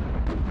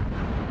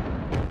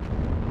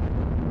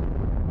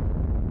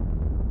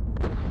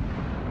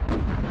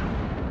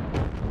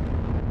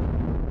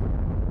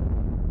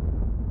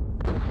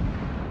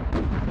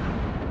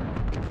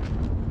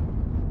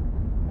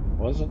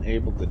 Wasn't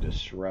able to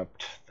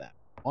disrupt that.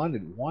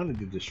 Wanted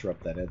to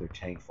disrupt that other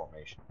tank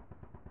formation.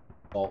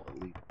 All at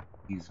least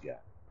he's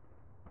got.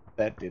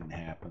 That didn't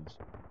happen.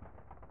 So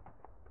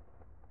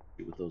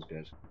with those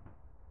guys.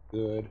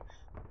 Good.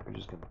 We're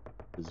just gonna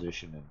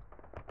position and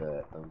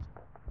those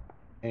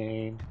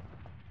contained.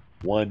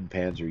 One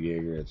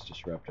Panzerjäger that's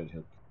disrupted.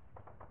 He'll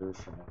clear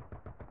from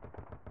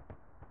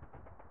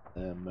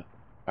them.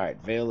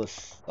 Alright, Vale of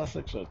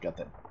Sussex, so it's got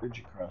that bridge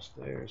across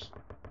there. So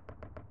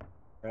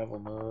travel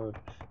mode.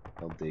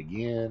 They'll dig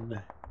in.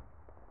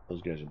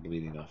 Those guys are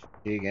bleeding off.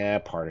 Big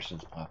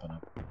partisans popping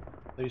up.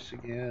 Place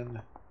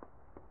again.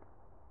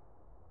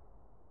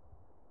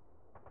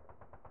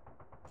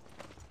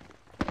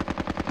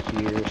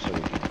 Here, so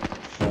we can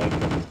flank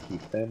them and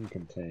keep them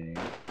contained.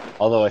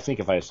 Although I think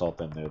if I assault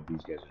them,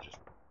 these guys are just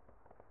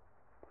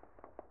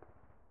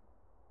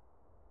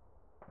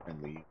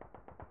friendly.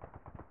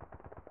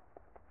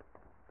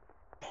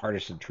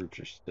 Partisan troops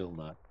are still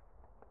not.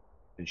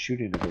 Been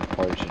shooting at those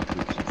partisan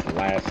troops since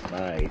last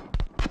night,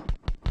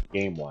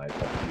 game-wise,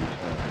 like 3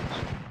 times.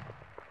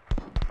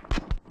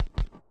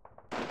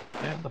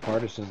 And the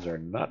partisans are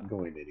not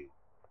going anywhere.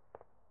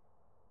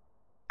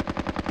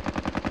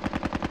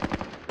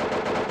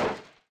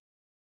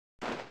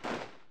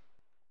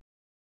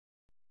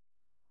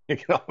 You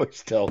can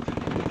always tell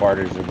the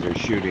partisans are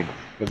shooting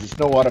because it's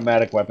no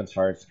automatic weapons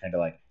fire. It's kind of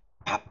like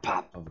pop,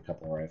 pop of a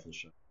couple of rifle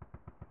shots.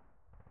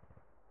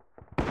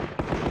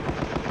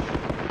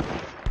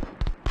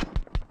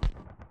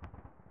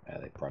 Yeah,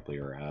 they probably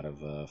are out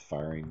of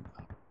firing.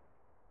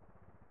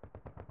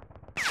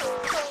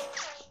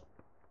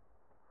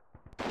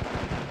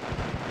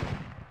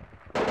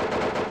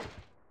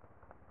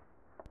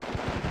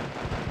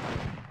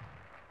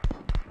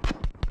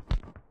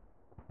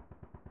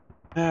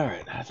 All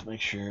right, let's make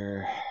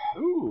sure.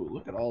 Ooh,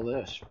 look at all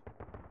this.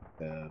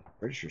 The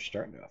British are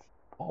starting to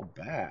fall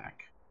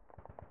back.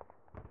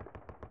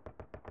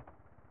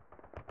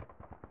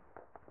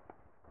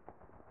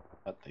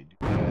 But they do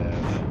have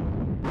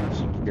a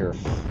secure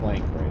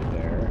flank right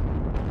there.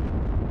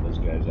 Those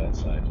guys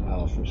outside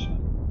Alfredson.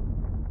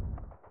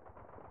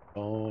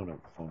 Phone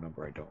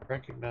number I don't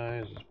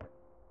recognize.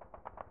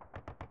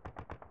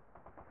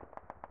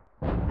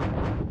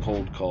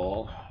 Cold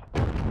call.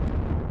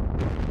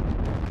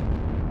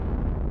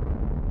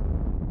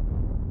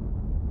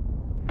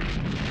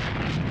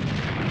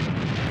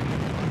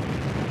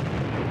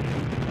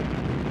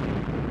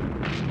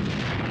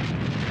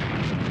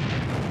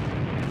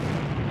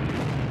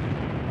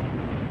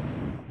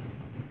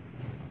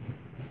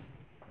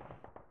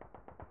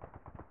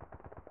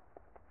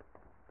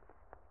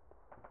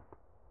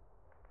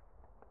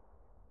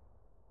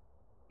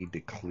 Need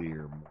to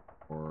clear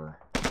more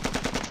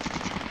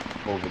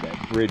over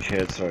that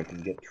bridgehead so I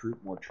can get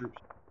more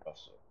troops.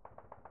 Also.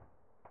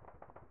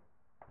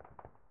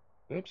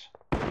 Oops.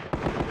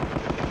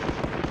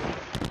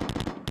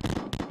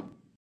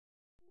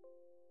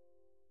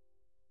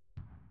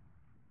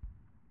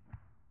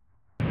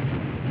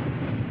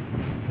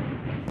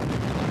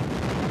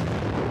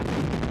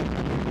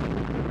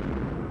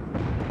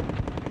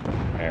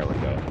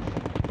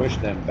 Push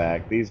them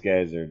back. These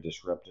guys are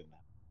disrupting.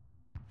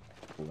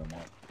 Pull them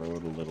off the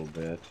road a little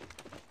bit.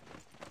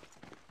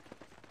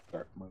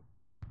 Start moving.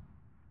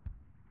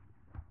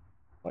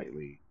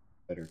 Slightly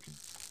better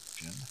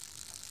condition.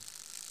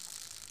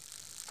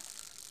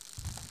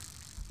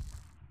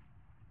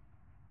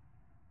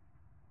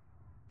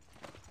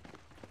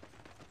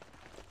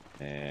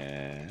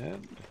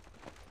 And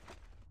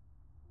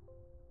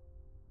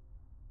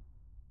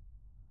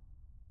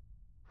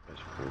push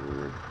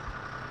forward.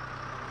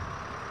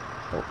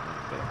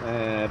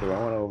 Do I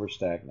want to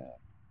overstack now?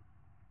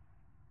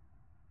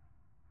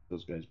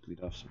 Those guys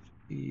bleed off some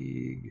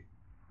fatigue.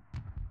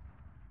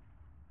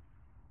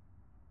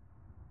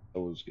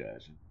 Those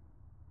guys.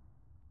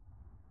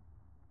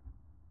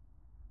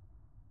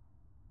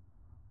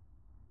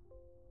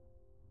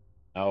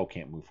 Oh,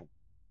 can't move forward.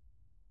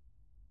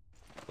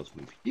 Let's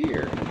move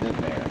here and then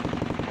there.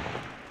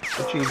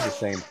 Achieve the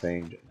same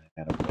thing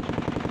and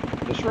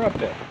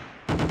disrupt it.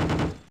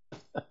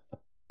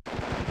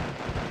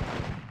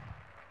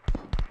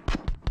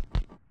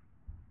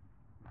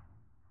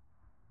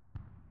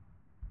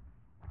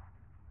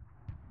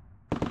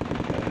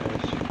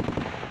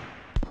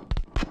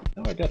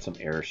 Oh, I got some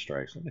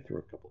airstrikes. Let me throw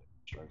a couple of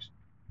airstrikes.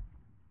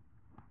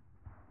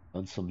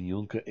 On some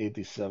Junker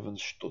 87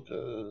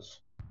 Stukas.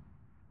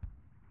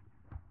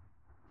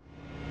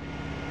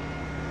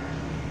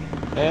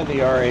 And the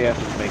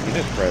RAF is making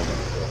its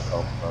presence with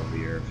help from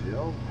the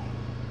airfield.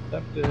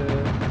 Accepted.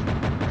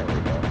 There we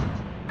go.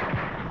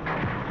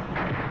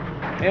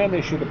 And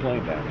they shoot a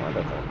plane down.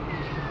 Wonderful.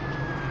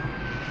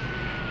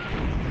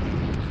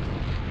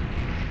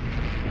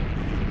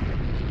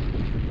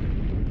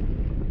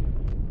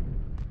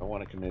 I don't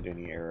want to commit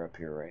any air up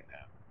here right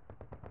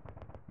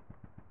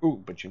now.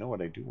 Ooh, but you know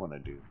what I do want to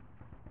do?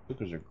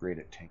 Stukas are great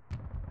at tank.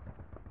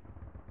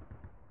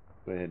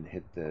 Go ahead and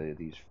hit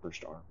these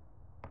first arm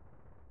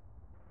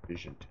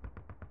vision.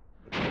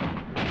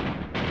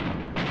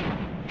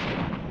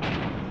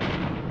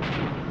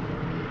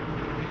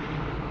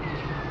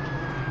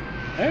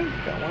 Hey,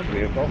 got one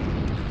vehicle.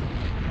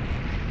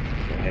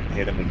 Go ahead and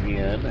hit him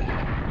again.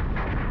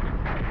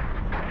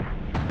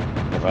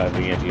 Provide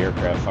the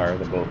anti-aircraft fire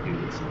that both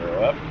units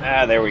throw up.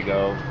 Ah, there we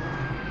go.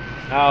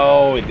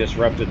 Oh, it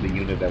disrupted the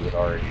unit that would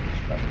already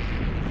disrupt.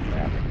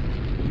 Crap.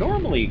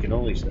 Normally, you can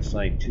only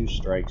assign 2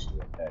 strikes to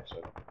attack.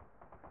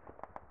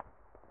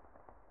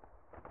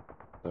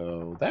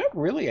 So that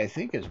really, I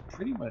think, is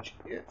pretty much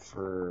it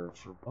for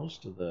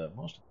most of the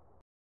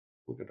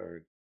Look at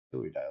our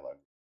artillery dialogue.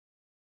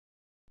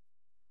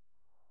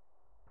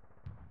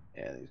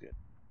 Yeah, these good.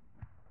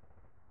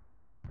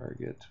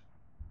 Target.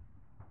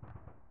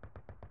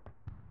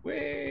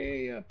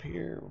 Way up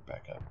here. We're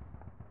back up.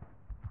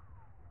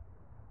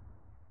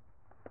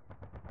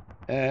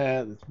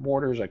 It's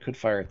mortars. I could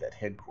fire at that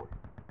headquarters,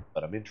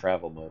 but I'm in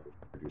travel mode, which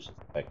reduces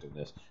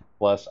effectiveness.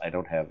 Plus, I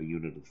don't have a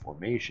unit of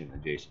formation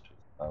adjacent to it.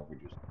 I'll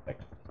reduce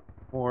effectiveness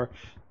more,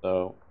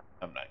 so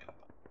I'm not going to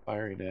bother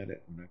firing at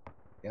it. I'm not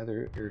the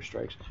other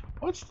airstrikes.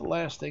 What's the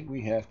last thing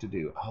we have to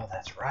do? Oh,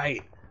 that's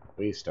right.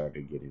 We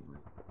started getting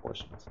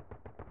reinforcements.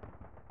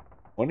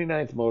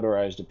 29th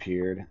motorized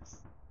appeared.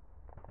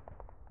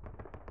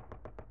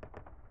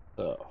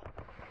 So,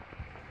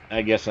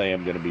 I guess I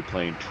am going to be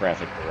playing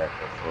traffic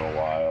director for a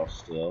while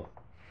still.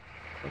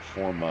 We'll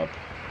form up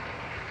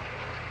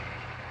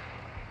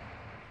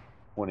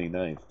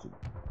 29th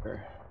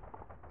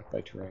by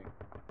terrain.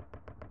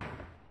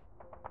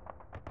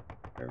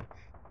 There.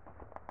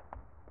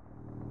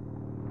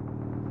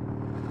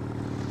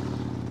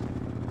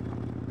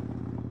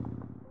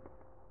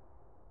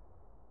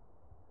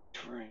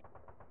 Terrain.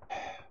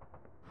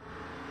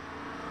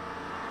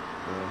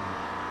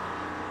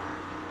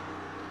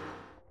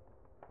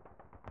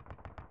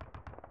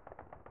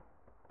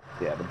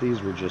 Yeah, but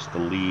these were just the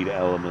lead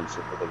elements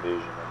of the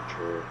division. I'm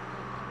sure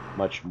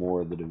much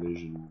more of the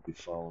division will be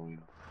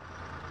following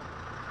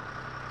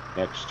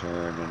next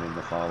turn and in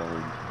the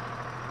following.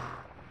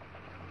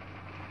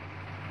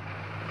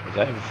 Because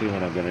I have a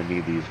feeling I'm going to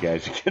need these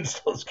guys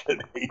against those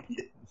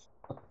Canadians.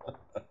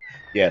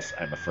 Yes,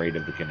 I'm afraid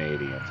of the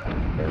Canadians.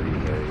 I'm very,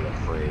 very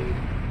afraid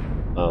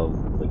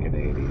of the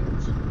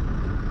Canadians.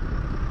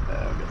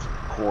 I've got some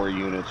core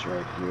units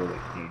right here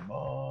that came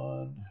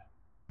on.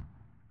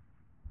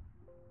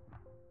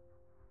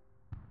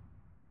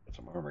 Got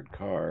some armored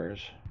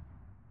cars.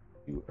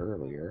 You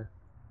earlier.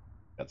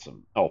 Got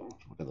some. Oh,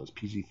 what are those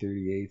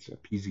PZ-38s or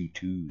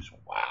PZ-2s?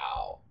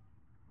 Wow.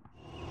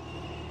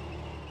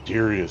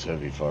 Serious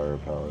heavy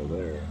firepower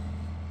there.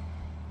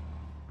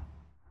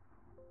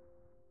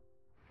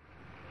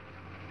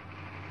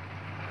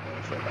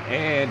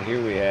 And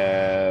here we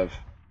have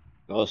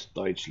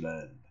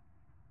Ostdeutschland.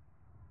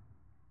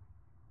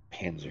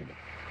 Panzer.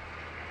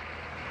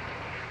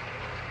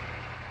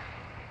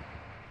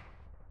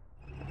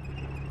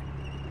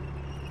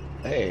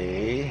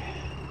 Hey.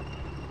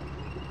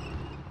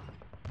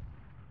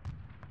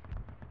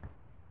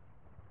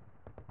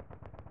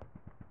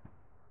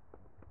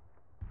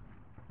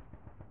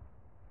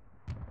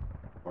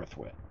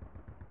 Northwest.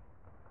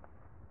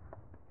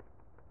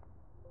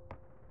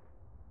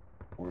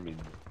 Forming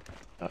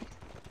not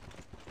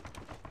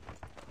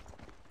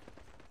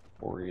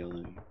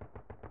Sealion.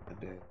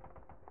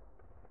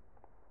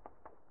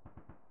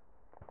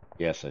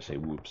 Yes, I say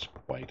whoops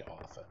quite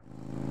often.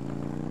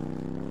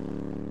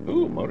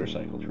 Ooh,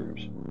 motorcycle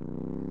troops.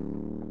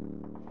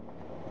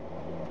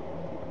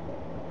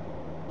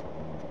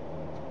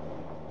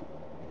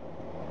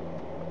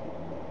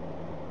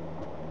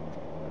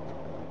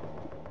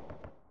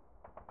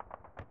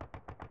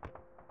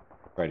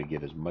 Try to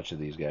get as much of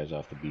these guys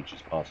off the beach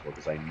as possible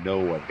because I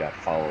know I've got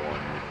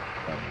follow-on.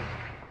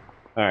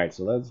 Alright,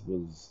 so that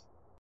was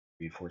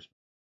reinforcement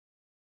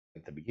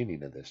at the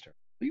beginning of this turn.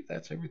 I believe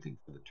that's everything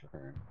for the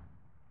turn.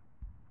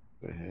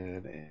 Go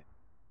ahead and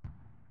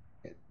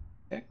hit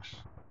X.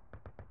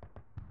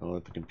 I'll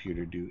let the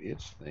computer do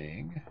its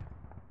thing.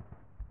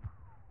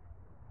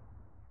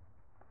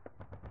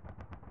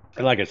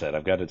 And like I said,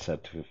 I've got it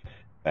set to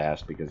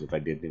fast because if I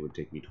didn't, it would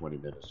take me 20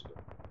 minutes to do it.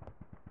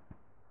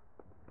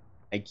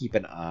 I keep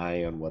an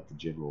eye on what the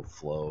general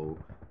flow,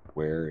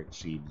 where it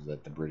seems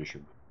that the British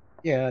are.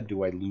 Yeah,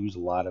 do I lose a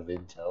lot of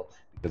intel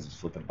because it's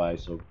flipping by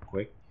so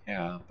quick?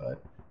 Yeah,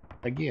 but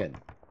again,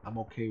 I'm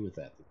okay with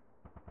that.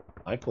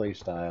 My play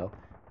style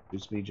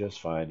suits me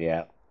just fine.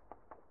 Yeah,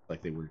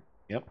 like they were.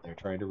 Yep, they're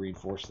trying to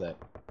reinforce that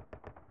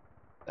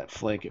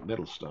flank at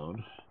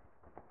Middlestone.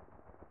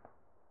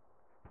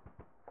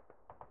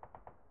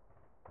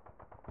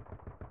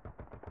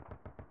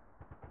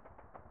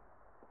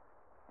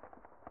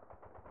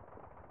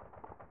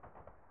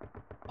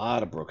 A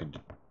lot of broken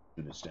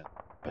units down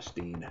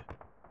Westine.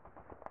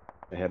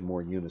 I had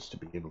more units to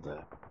be able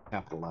to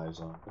capitalize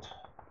on it.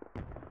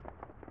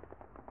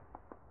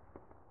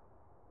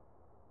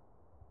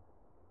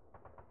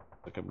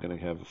 Like I'm going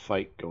to have a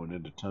fight going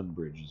into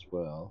Tunbridge as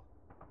well.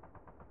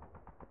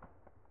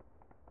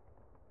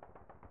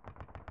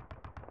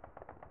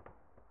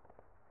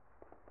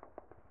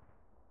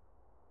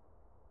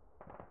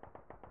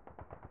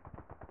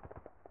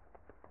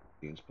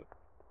 Put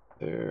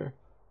there.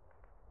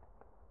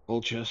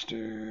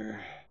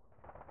 Colchester.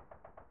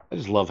 I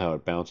just love how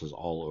it bounces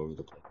all over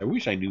the place. I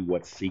wish I knew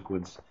what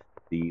sequence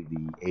the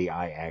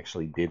AI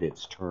actually did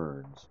its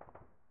turns.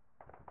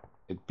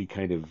 It'd be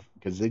kind of,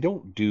 because they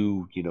don't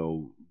do, you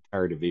know,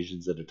 entire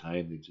divisions at a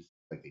time. They just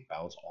like they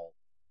bounce all over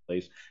the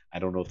place. I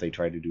don't know if they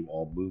try to do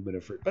all movement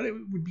of it, but it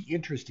would be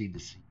interesting to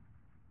see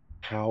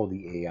how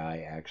the AI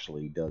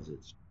actually does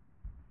its.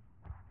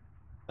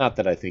 Not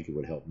that I think it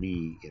would help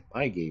me in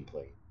my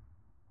gameplay.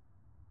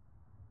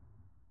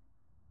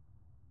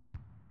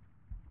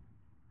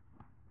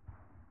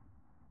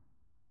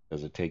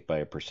 Does it take by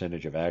a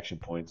percentage of action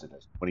points? It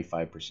has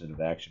 25%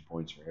 of action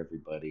points for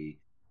everybody,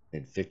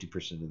 and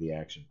 50% of the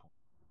action points.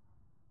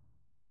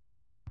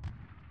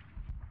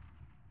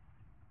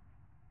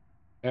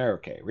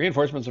 Okay,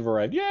 reinforcements have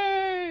arrived.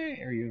 Yay!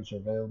 Air units are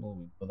available.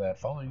 We know that.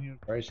 Following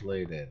units are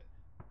isolated.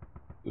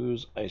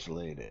 Who's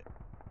isolated?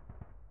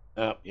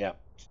 Oh, yeah.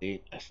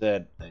 See, I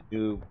said I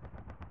knew.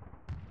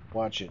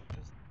 Watch it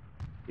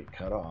get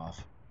cut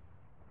off.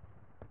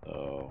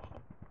 So,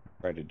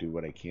 try to do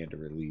what I can to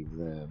relieve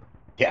them.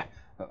 Yeah,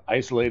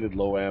 isolated,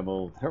 low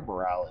ammo. Their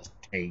morale is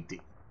tainted.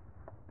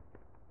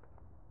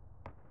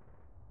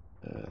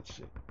 Let's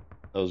see.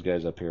 Those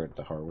guys up here at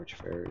the Harwich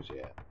Fairs,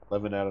 yeah.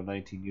 11 out of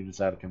 19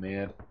 units out of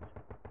command.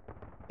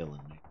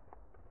 Killing me.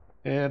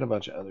 And a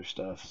bunch of other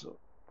stuff. So,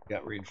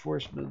 got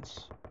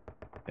reinforcements.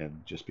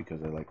 And just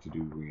because I like to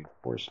do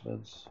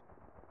reinforcements,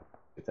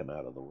 get them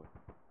out of the way.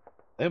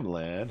 Them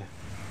land.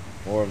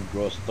 More of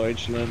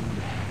Grossdeutschland.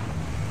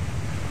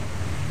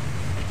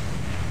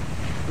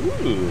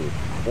 Ooh,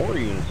 core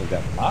units have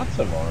got lots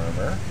of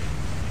armor.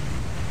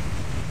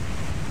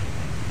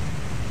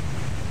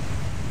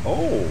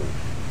 Oh,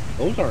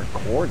 those aren't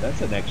core.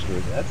 That's an extra.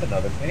 That's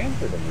another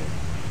Panzer division.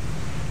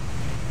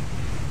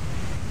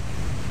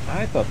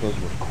 I thought those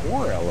were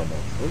core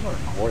elements. Those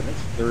aren't core.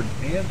 That's 3rd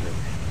Panzer.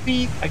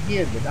 See,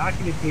 again, the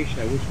documentation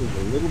I wish was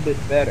a little bit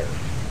better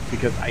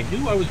because I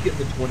knew I was getting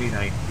the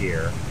 29th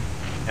here,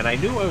 and I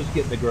knew I was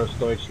getting the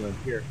Grossdeutschland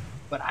here,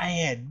 but I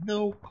had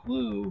no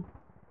clue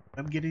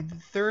I'm getting the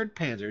 3rd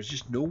Panzer. It's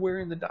just nowhere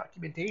in the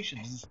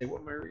documentation to say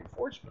what my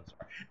reinforcements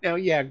are. Now,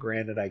 yeah,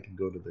 granted, I can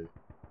go to the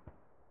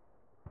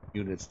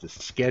units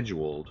that's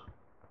scheduled,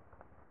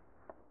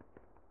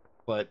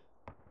 but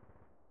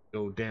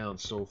go down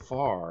so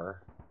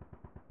far.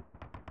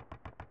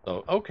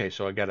 So, okay,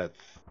 so I got a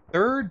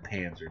 3rd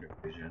Panzer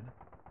Division.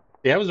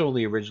 Yeah, I was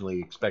only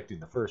originally expecting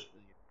the 1st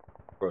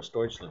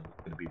Grossdeutschland was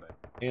going to be my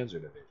Panzer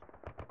Division.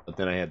 But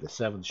then I had the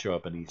 7th show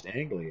up in East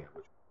Anglia,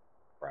 which was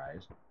a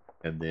surprise.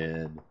 And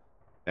then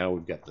now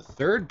we've got the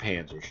 3rd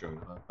Panzer showing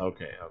up.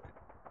 Okay.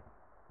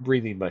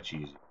 Breathing much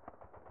easier.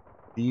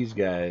 These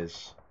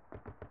guys,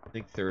 I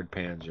think 3rd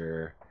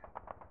Panzer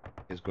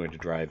is going to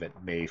drive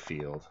at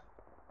Mayfield,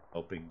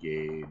 help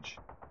engage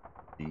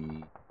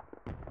the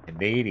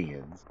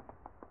Canadians.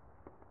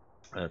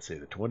 Let's see,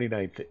 the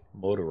 29th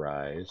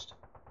motorized.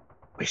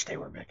 Wish they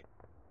were mechanized.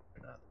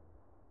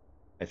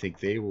 I think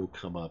they will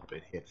come up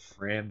and hit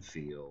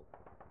Franfield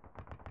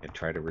and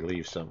try to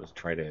relieve some.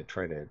 Try to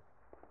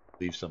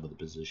relieve some of the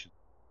position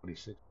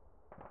 26.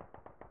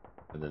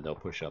 And then they'll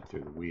push up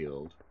through the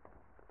Weald.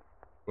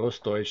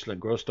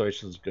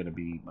 Großdeutschland's going to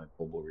be my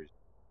mobile reserve.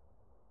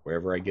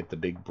 Wherever I get the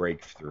big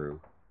breakthrough,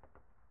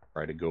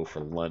 try to go for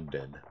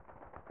London.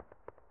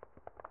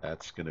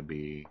 That's what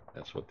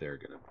they're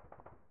going to be.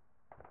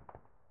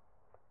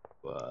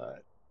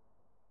 But,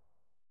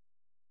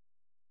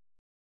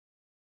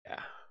 yeah.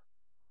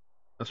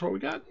 That's what we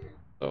got.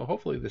 So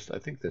hopefully I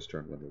think this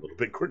turn went a little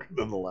bit quicker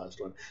than the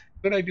last one.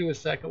 Could I do a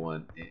second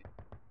one?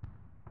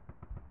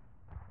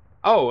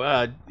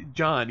 Oh,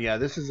 John, yeah,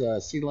 this is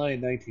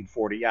Sealion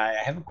 1940. Yeah,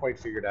 I haven't quite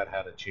figured out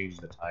how to change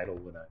the title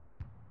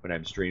when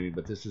I'm streaming,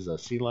 but this is a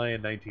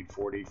Sealion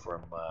 1940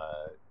 from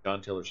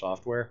John Tiller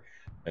Software.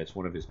 It's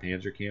one of his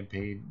Panzer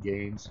campaign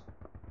games.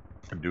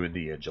 I'm doing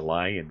the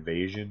July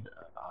Invasion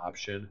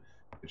option,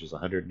 which is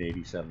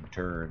 187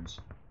 turns,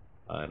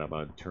 and I'm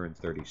on turn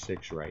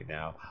 36 right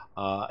now.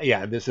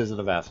 Yeah, this isn't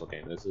a vassal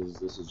game. This is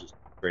just a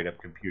straight up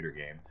computer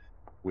game,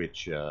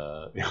 which,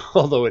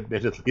 although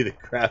admittedly the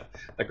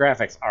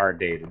graphics are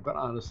dated, but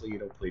honestly, you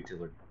don't play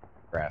Tiller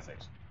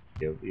graphics.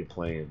 You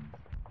play him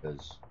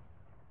as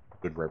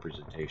good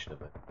representation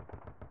of a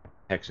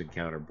hex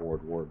encounter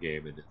board war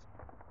game and it's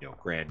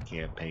grand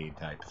campaign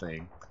type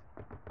thing.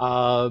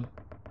 So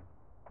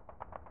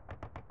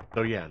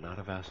yeah, not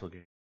a vassal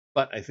game,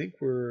 but I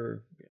think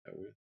we're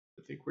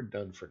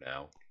done for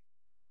now.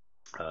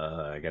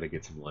 I got to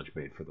get some lunch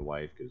made for the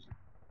wife because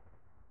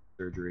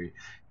surgery,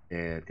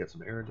 and got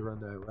some errands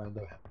around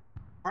the house.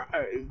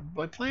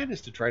 My plan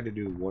is to try to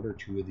do 1 or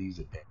 2 of these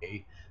a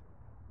day,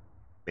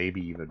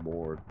 maybe even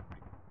more,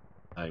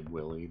 time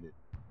willing.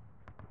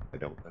 I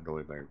don't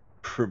annoy my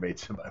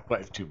roommates and my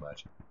wife too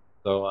much.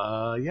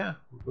 So, yeah,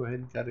 we'll go ahead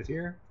and cut it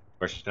here.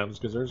 Questions, comments,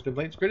 concerns,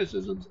 complaints,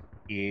 criticisms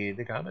in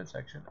the comment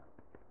section.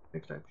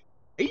 Next time.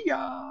 Hey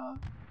ya!